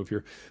people move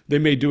here. They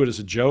may do it as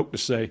a joke to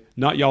say,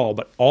 not y'all,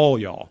 but all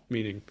y'all,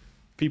 meaning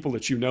people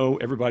that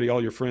everybody,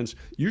 all your friends.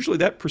 Usually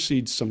that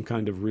precedes some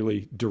kind of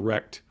really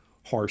direct,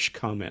 harsh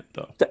comment,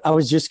 though. I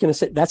was just going to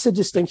say, that's a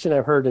distinction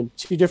I've heard in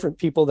two different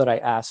people that I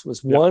asked.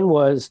 One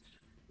was,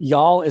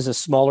 y'all is a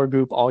smaller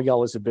group, all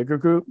y'all is a bigger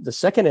group. The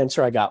second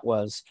answer I got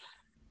was,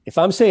 if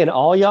I'm saying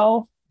all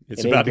y'all,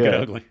 it's about to get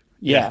ugly.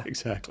 Yeah,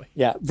 exactly.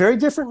 Yeah, very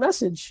different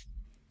message.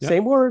 Yep.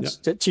 Same words.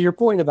 Yep. To your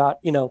point about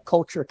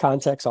culture,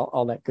 context,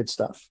 all that good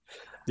stuff.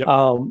 Yep.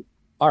 All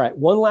right,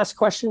 one last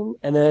question,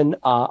 and then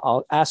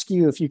I'll ask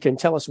you if you can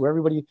tell us where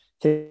everybody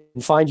can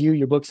find you,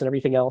 your books, and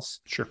everything else.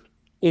 Sure.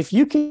 If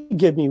you can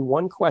give me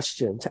one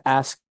question to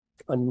ask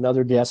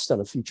another guest on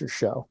a future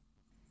show,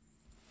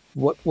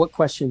 what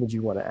question would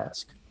you want to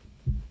ask?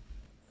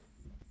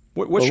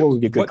 What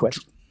would be a good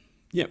question?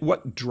 Yeah,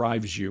 what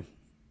drives you?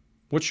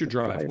 What's your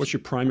drive? What's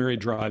your primary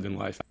drive in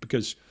life?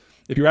 Because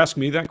if you ask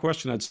me that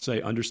question, I'd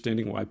say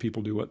understanding why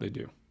people do what they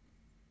do.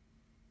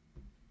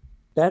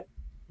 That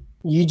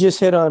you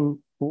just hit on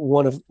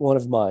one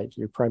of mine,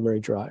 your primary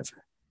drive.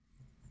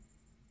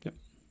 Yep.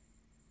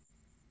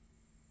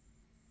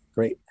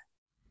 Great.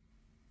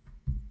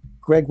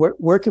 Greg,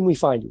 where can we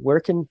find you?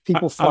 Where can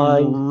people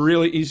find? I'm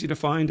really easy to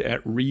find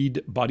at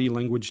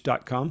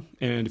readbodylanguage.com.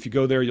 And if you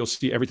go there, you'll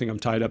see everything I'm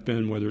tied up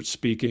in, whether it's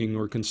speaking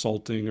or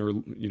consulting or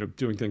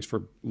doing things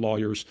for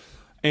lawyers.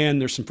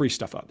 And there's some free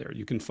stuff out there.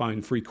 You can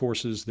find free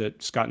courses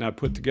that Scott and I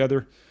put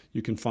together.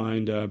 You can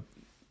find the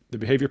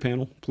behavior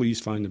panel. Please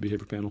find the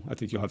behavior panel. I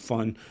think you'll have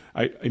fun.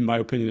 In my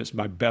opinion, it's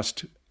my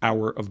best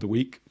hour of the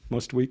week,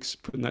 most weeks,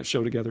 putting that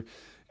show together.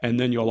 And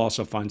then you'll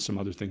also find some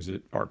other things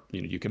that are,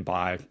 you can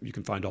buy. You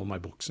can find all my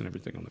books and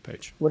everything on the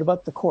page. What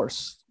about the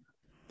course?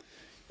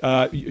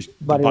 Body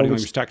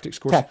language tactics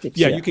course.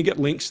 Yeah, you can get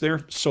links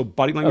there. So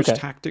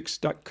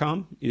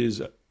bodylanguagetactics.com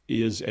is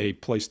a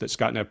place that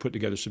Scott and I put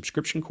together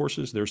subscription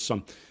courses. There's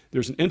an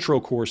intro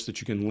course that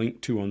you can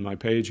link to on my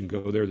page and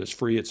go there. That's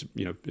free. It's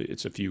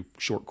a few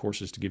short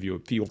courses to give you a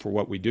feel for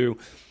what we do.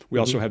 We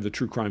also have the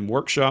True Crime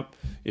Workshop.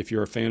 If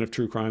you're a fan of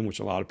true crime,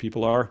 which a lot of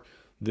people are,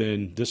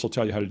 then this will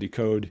tell you how to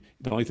decode.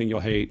 The only thing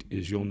you'll hate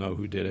is you'll know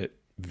who did it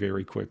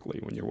very quickly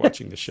when you're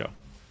watching the show.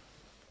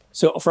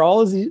 So for all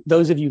of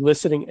those of you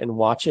listening and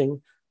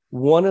watching,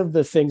 one of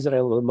the things that I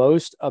love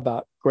most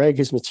about Greg,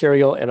 his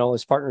material, and all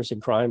his partners in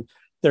crime,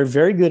 they're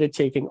very good at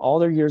taking all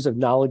their years of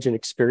knowledge and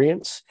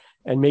experience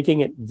and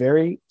making it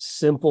very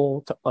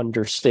simple to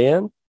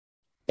understand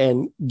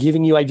and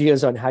giving you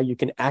ideas on how you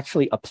can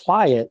actually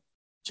apply it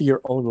to your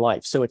own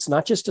life. So it's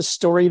not just a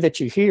story that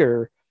you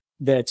hear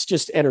that's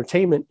just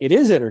entertainment. It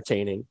is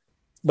entertaining,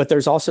 but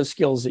there's also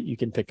skills that you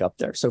can pick up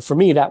there. So for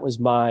me, that was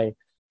my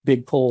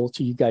big pull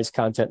to you guys'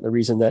 content and the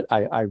reason that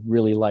I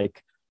really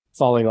like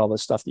following all the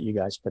stuff that you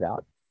guys put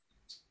out.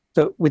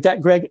 So with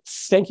that, Greg,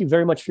 thank you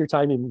very much for your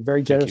time and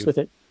very generous with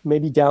it.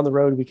 Maybe down the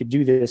road, we could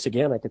do this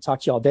again. I could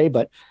talk to you all day,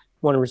 but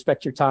want to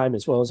respect your time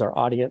as well as our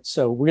audience.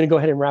 So we're going to go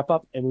ahead and wrap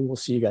up and we will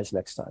see you guys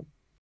next time.